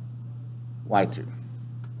 y2.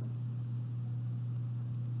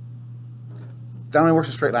 That only works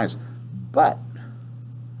in straight lines. But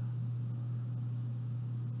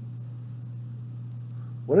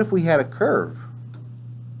what if we had a curve?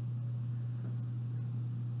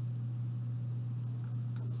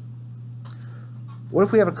 What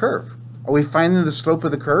if we have a curve? Are we finding the slope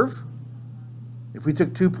of the curve? If we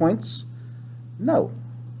took 2 points? No.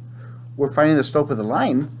 We're finding the slope of the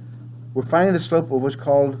line. We're finding the slope of what's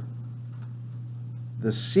called the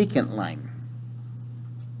secant line.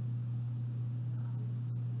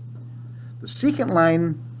 The secant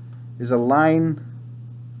line is a line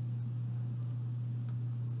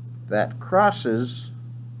that crosses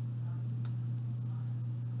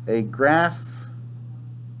a graph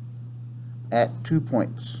at 2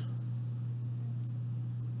 points.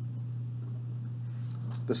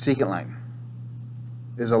 The secant line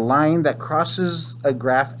is a line that crosses a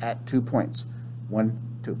graph at 2 points.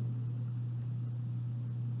 1, 2.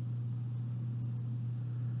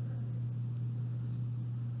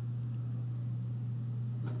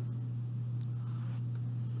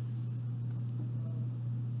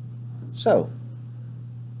 So,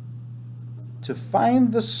 to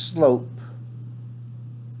find the slope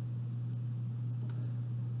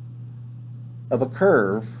of a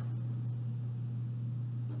curve,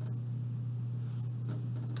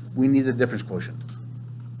 we need the difference quotient.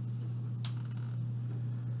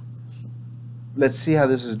 Let's see how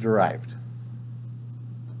this is derived.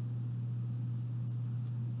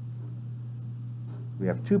 We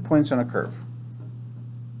have 2 points on a curve.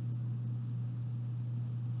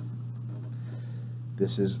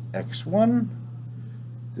 This is x1.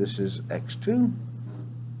 This is x2.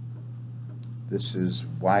 This is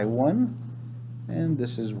y1. And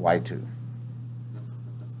this is y2.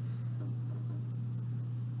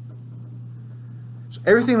 So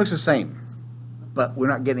everything looks the same, but we're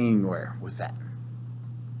not getting anywhere with that.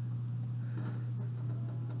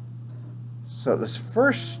 So let's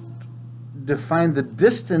first define the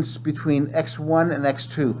distance between x1 and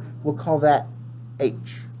x2. We'll call that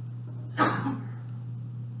h.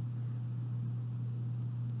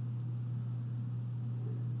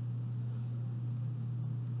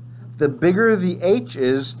 The bigger the h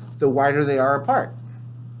is, the wider they are apart.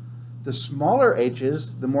 The smaller h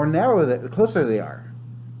is, the more narrow, the closer they are.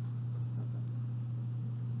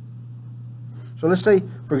 So let's say,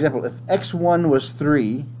 for example, if x1 was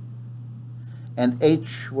 3 and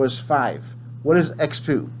h was 5, what is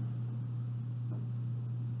x2?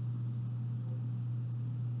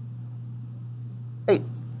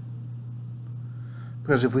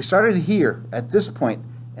 Because if we started here at this point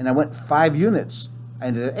and I went 5 units, I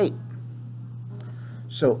ended at 8.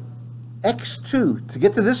 So x2, to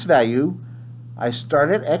get to this value, I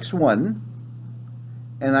start at x1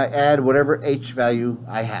 and I add whatever h value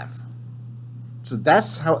I have. So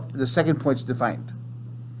that's how the second point's defined.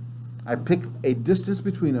 I pick a distance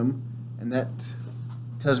between them, and that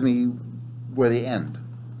tells me where they end.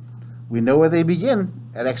 We know where they begin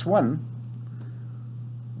at x1.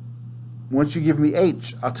 Once you give me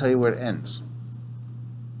h, I'll tell you where it ends.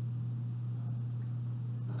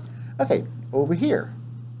 Okay, over here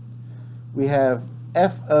we have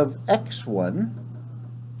f of x1,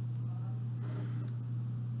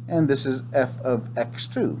 and this is f of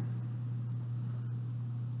x2.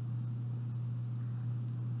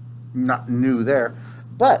 Not new there,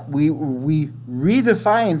 but we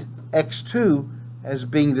redefined x2 as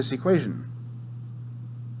being this equation.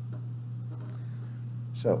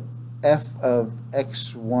 So f of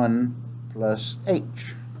x1 plus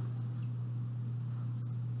h.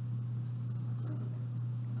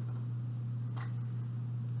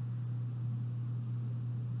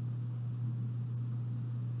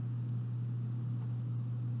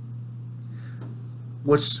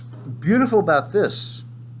 What's beautiful about this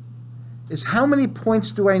is how many points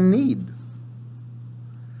do I need?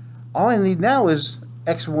 All I need now is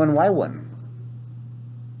x1, y1.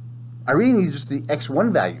 I really need just the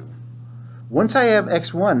x1 value. Once I have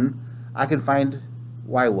x1, I can find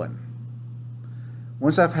y1.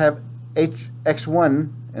 Once I have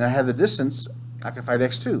x1 and I have the distance, I can find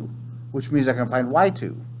x2, which means I can find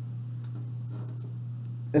y2.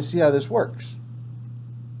 Let's see how this works.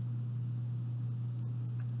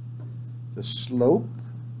 The slope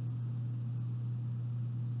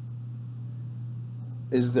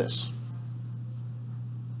is this.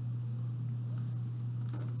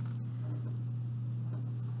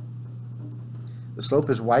 The slope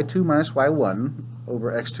is y2 minus y1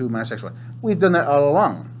 over x2 minus x1. We've done that all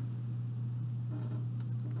along.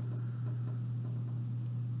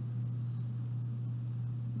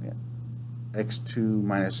 Yeah. x2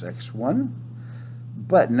 minus x1.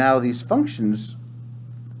 But now these functions,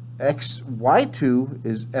 y2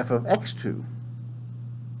 is f of x2.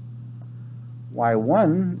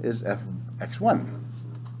 y1 is f of x1.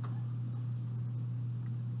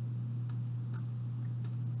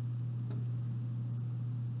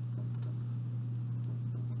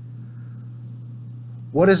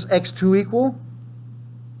 What does x2 equal?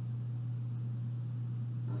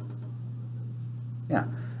 Yeah,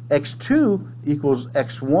 x2 equals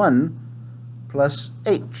x1 plus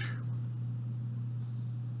h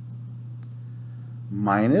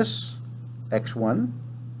minus x1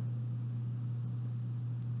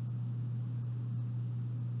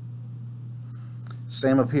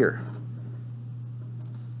 same up here.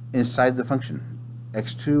 Inside the function,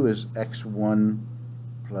 x2 is x1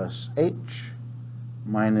 plus h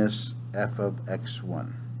minus f of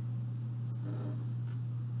x1.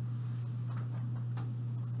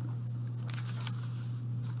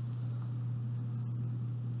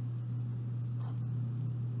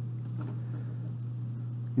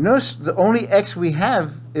 Notice the only x we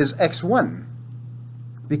have is x1.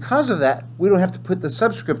 Because of that, we don't have to put the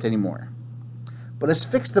subscript anymore. But let's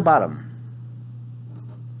fix the bottom.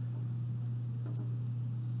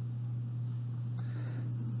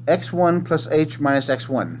 x1 plus h minus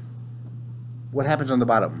x1. What happens on the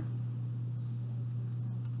bottom?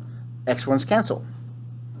 x1's cancel.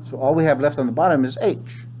 So all we have left on the bottom is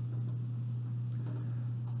h.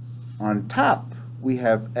 On top, we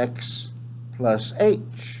have x plus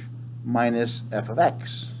h minus f of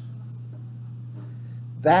x.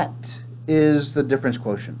 That is the difference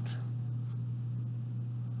quotient.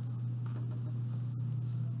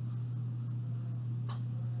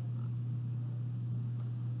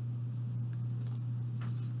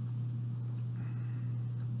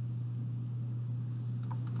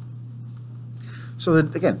 So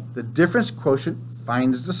that, again, the difference quotient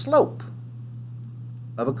finds the slope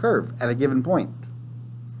of a curve at a given point.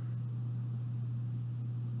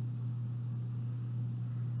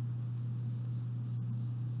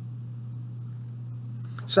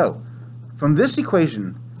 So, from this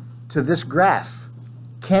equation to this graph,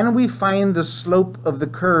 can we find the slope of the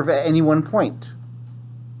curve at any one point?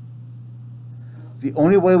 The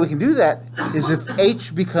only way we can do that is if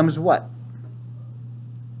h becomes what?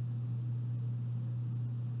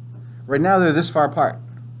 Right now they're this far apart.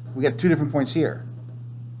 We got 2 different points here.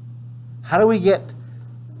 How do we get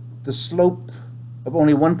the slope of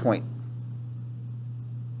only one point?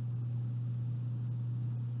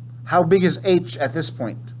 How big is h at this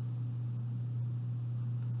point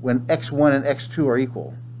when x1 and x2 are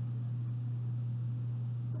equal?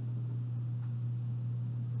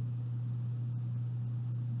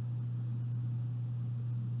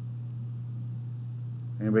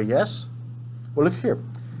 Anybody guess? Well, look here.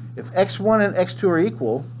 If x1 and x2 are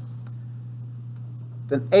equal,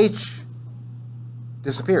 then h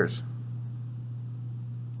disappears.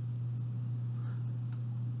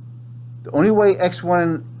 The only way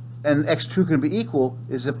x1 and x2 can be equal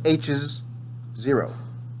is if h is 0.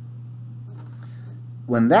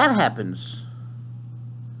 When that happens,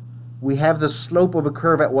 we have the slope of a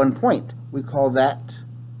curve at one point. We call that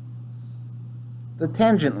the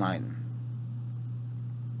tangent line.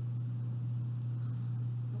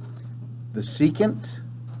 The secant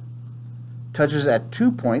touches at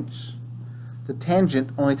 2 points. The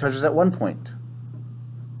tangent only touches at 1 point.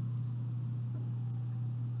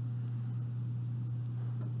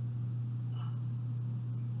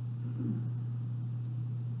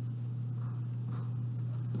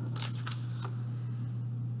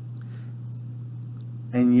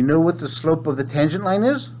 And you know what the slope of the tangent line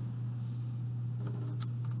is?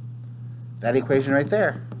 That equation right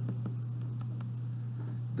there.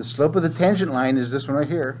 The slope of the tangent line is this one right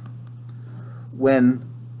here. When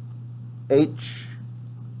h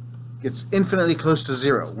gets infinitely close to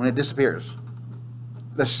 0, when it disappears.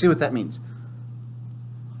 Let's see what that means.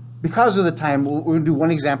 Because of the time, we're going to do one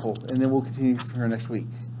example, and then we'll continue for next week.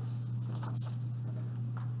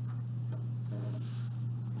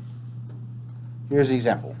 Here's the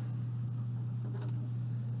example.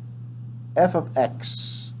 F of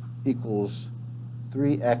x equals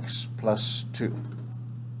 3x plus 2.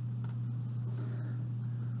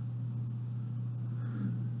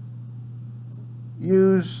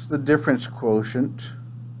 Use the difference quotient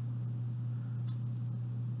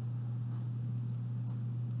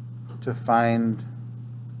to find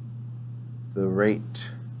the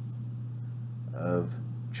rate of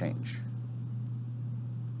change.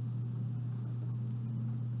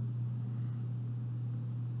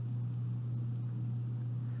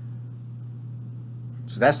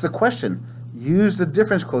 So that's the question. Use the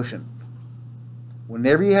difference quotient.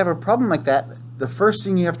 Whenever you have a problem like that, the first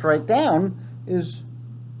thing you have to write down is,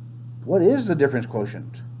 what is the difference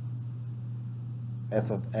quotient?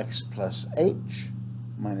 F of x plus h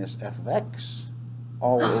minus f of x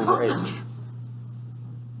all over h.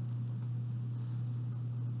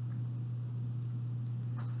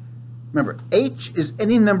 Remember, h is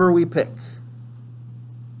any number we pick.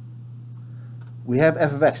 We have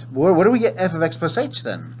f of x. What do we get f of x plus h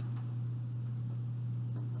then?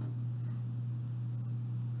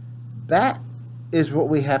 That is what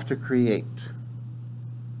we have to create.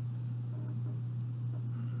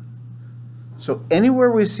 So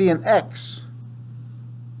anywhere we see an x,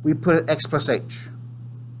 we put an x plus h.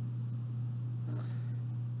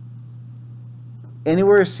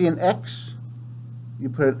 Anywhere you see an x, you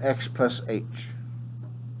put an x plus h.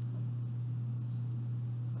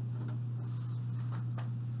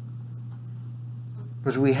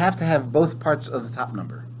 Because we have to have both parts of the top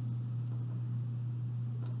number.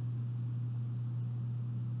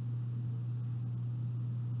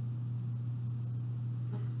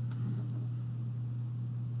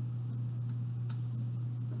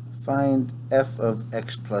 Find f of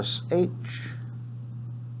x plus h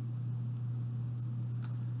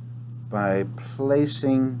by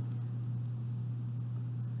placing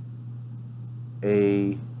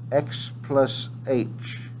a x plus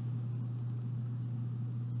h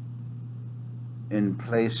in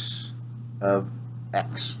place of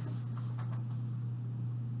x.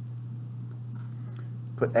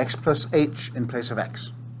 Put x plus h in place of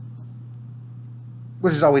x,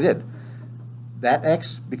 which is all we did. That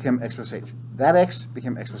x became x plus h. That x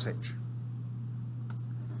became x plus h.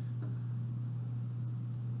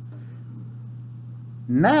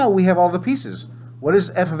 Now we have all the pieces. What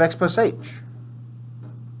is f of x plus h?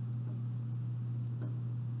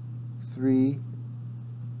 3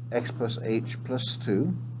 x plus h plus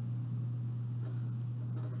 2.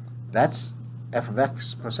 That's f of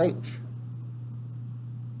x plus h.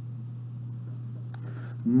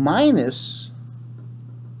 Minus,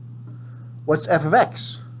 what's f of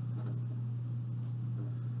x?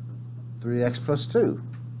 3x plus 2.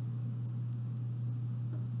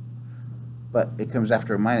 But it comes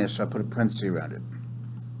after a minus, so I put a parenthesis around it.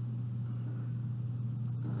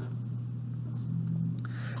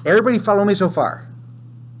 Everybody follow me so far?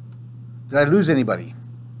 Did I lose anybody?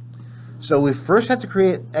 So we first have to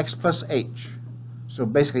create x plus h. So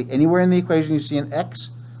basically anywhere in the equation you see an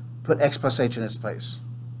x, put x plus h in its place.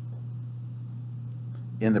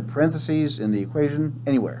 In the parentheses, in the equation,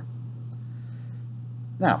 anywhere.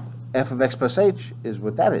 Now, f of x plus h is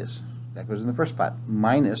what that is. That goes in the first spot.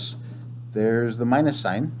 Minus, there's the minus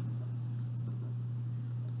sign.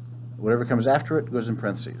 Whatever comes after it goes in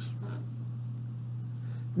parentheses.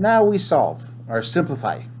 Now we solve, or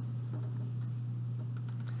simplify.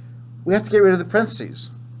 We have to get rid of the parentheses.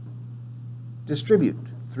 Distribute.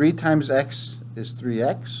 3 times x is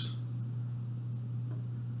 3x.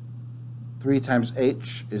 3 times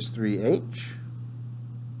h is 3h.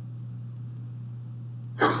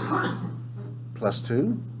 Plus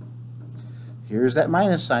 2. Here's that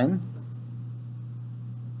minus sign.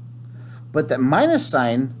 But that minus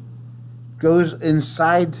sign goes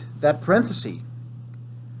inside that parenthesis.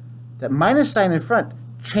 That minus sign in front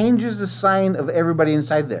changes the sign of everybody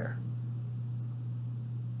inside there.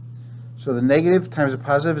 So the negative times a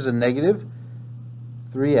positive is a negative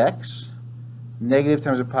 3x. Negative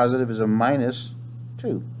times a positive is a minus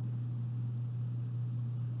 2.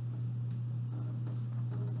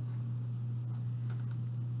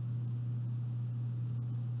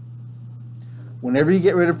 Whenever you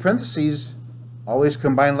get rid of parentheses, always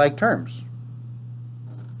combine like terms.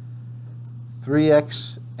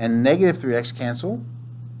 3x and negative 3x cancel.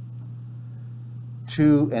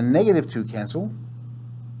 2 and negative 2 cancel.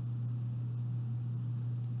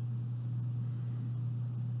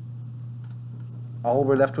 All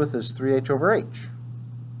we're left with is 3h over h.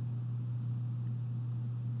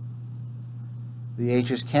 The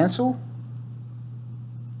h's cancel.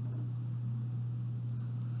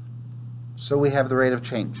 So we have the rate of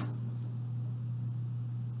change.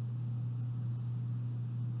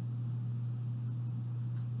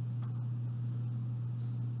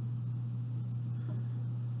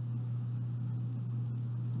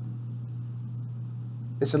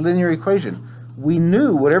 It's a linear equation. We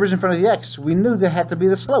knew whatever's in front of the x, we knew there had to be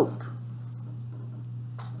the slope.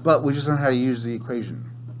 But we just learned how to use the equation.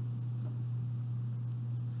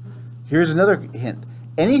 Here's another hint.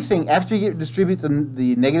 Anything after you distribute the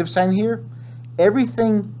negative sign here,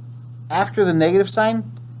 everything after the negative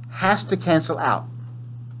sign has to cancel out.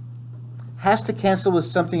 Has to cancel with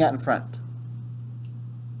something out in front.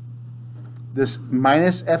 This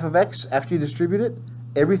minus f of x, after you distribute it,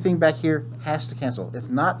 everything back here has to cancel. If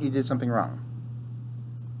not, you did something wrong.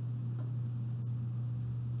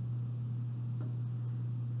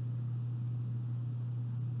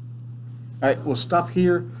 All right, we'll stop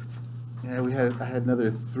here. Yeah, I had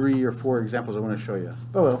another 3 or 4 examples I want to show you.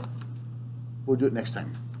 Oh well, we'll do it next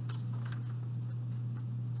time.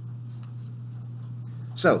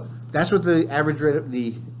 So that's what the average rate of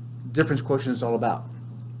the difference quotient is all about.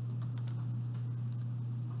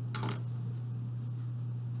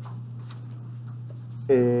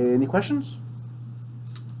 Any questions?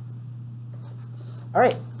 All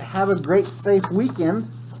right, have a great, safe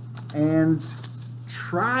weekend, and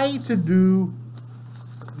try to do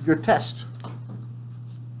your test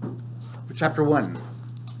for chapter 1,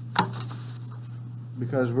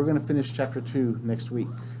 because we're going to finish chapter 2 next week.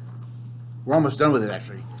 We're almost done with it,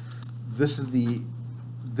 actually. This is the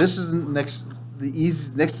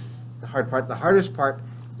next hard part. The hardest part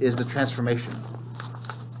is the transformation,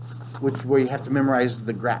 where you have to memorize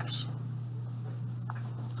the graphs.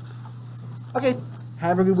 Okay,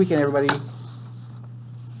 have a good weekend, everybody.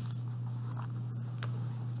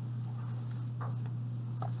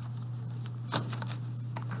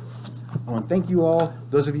 I want to thank you all,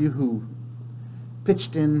 those of you who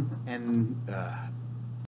pitched in and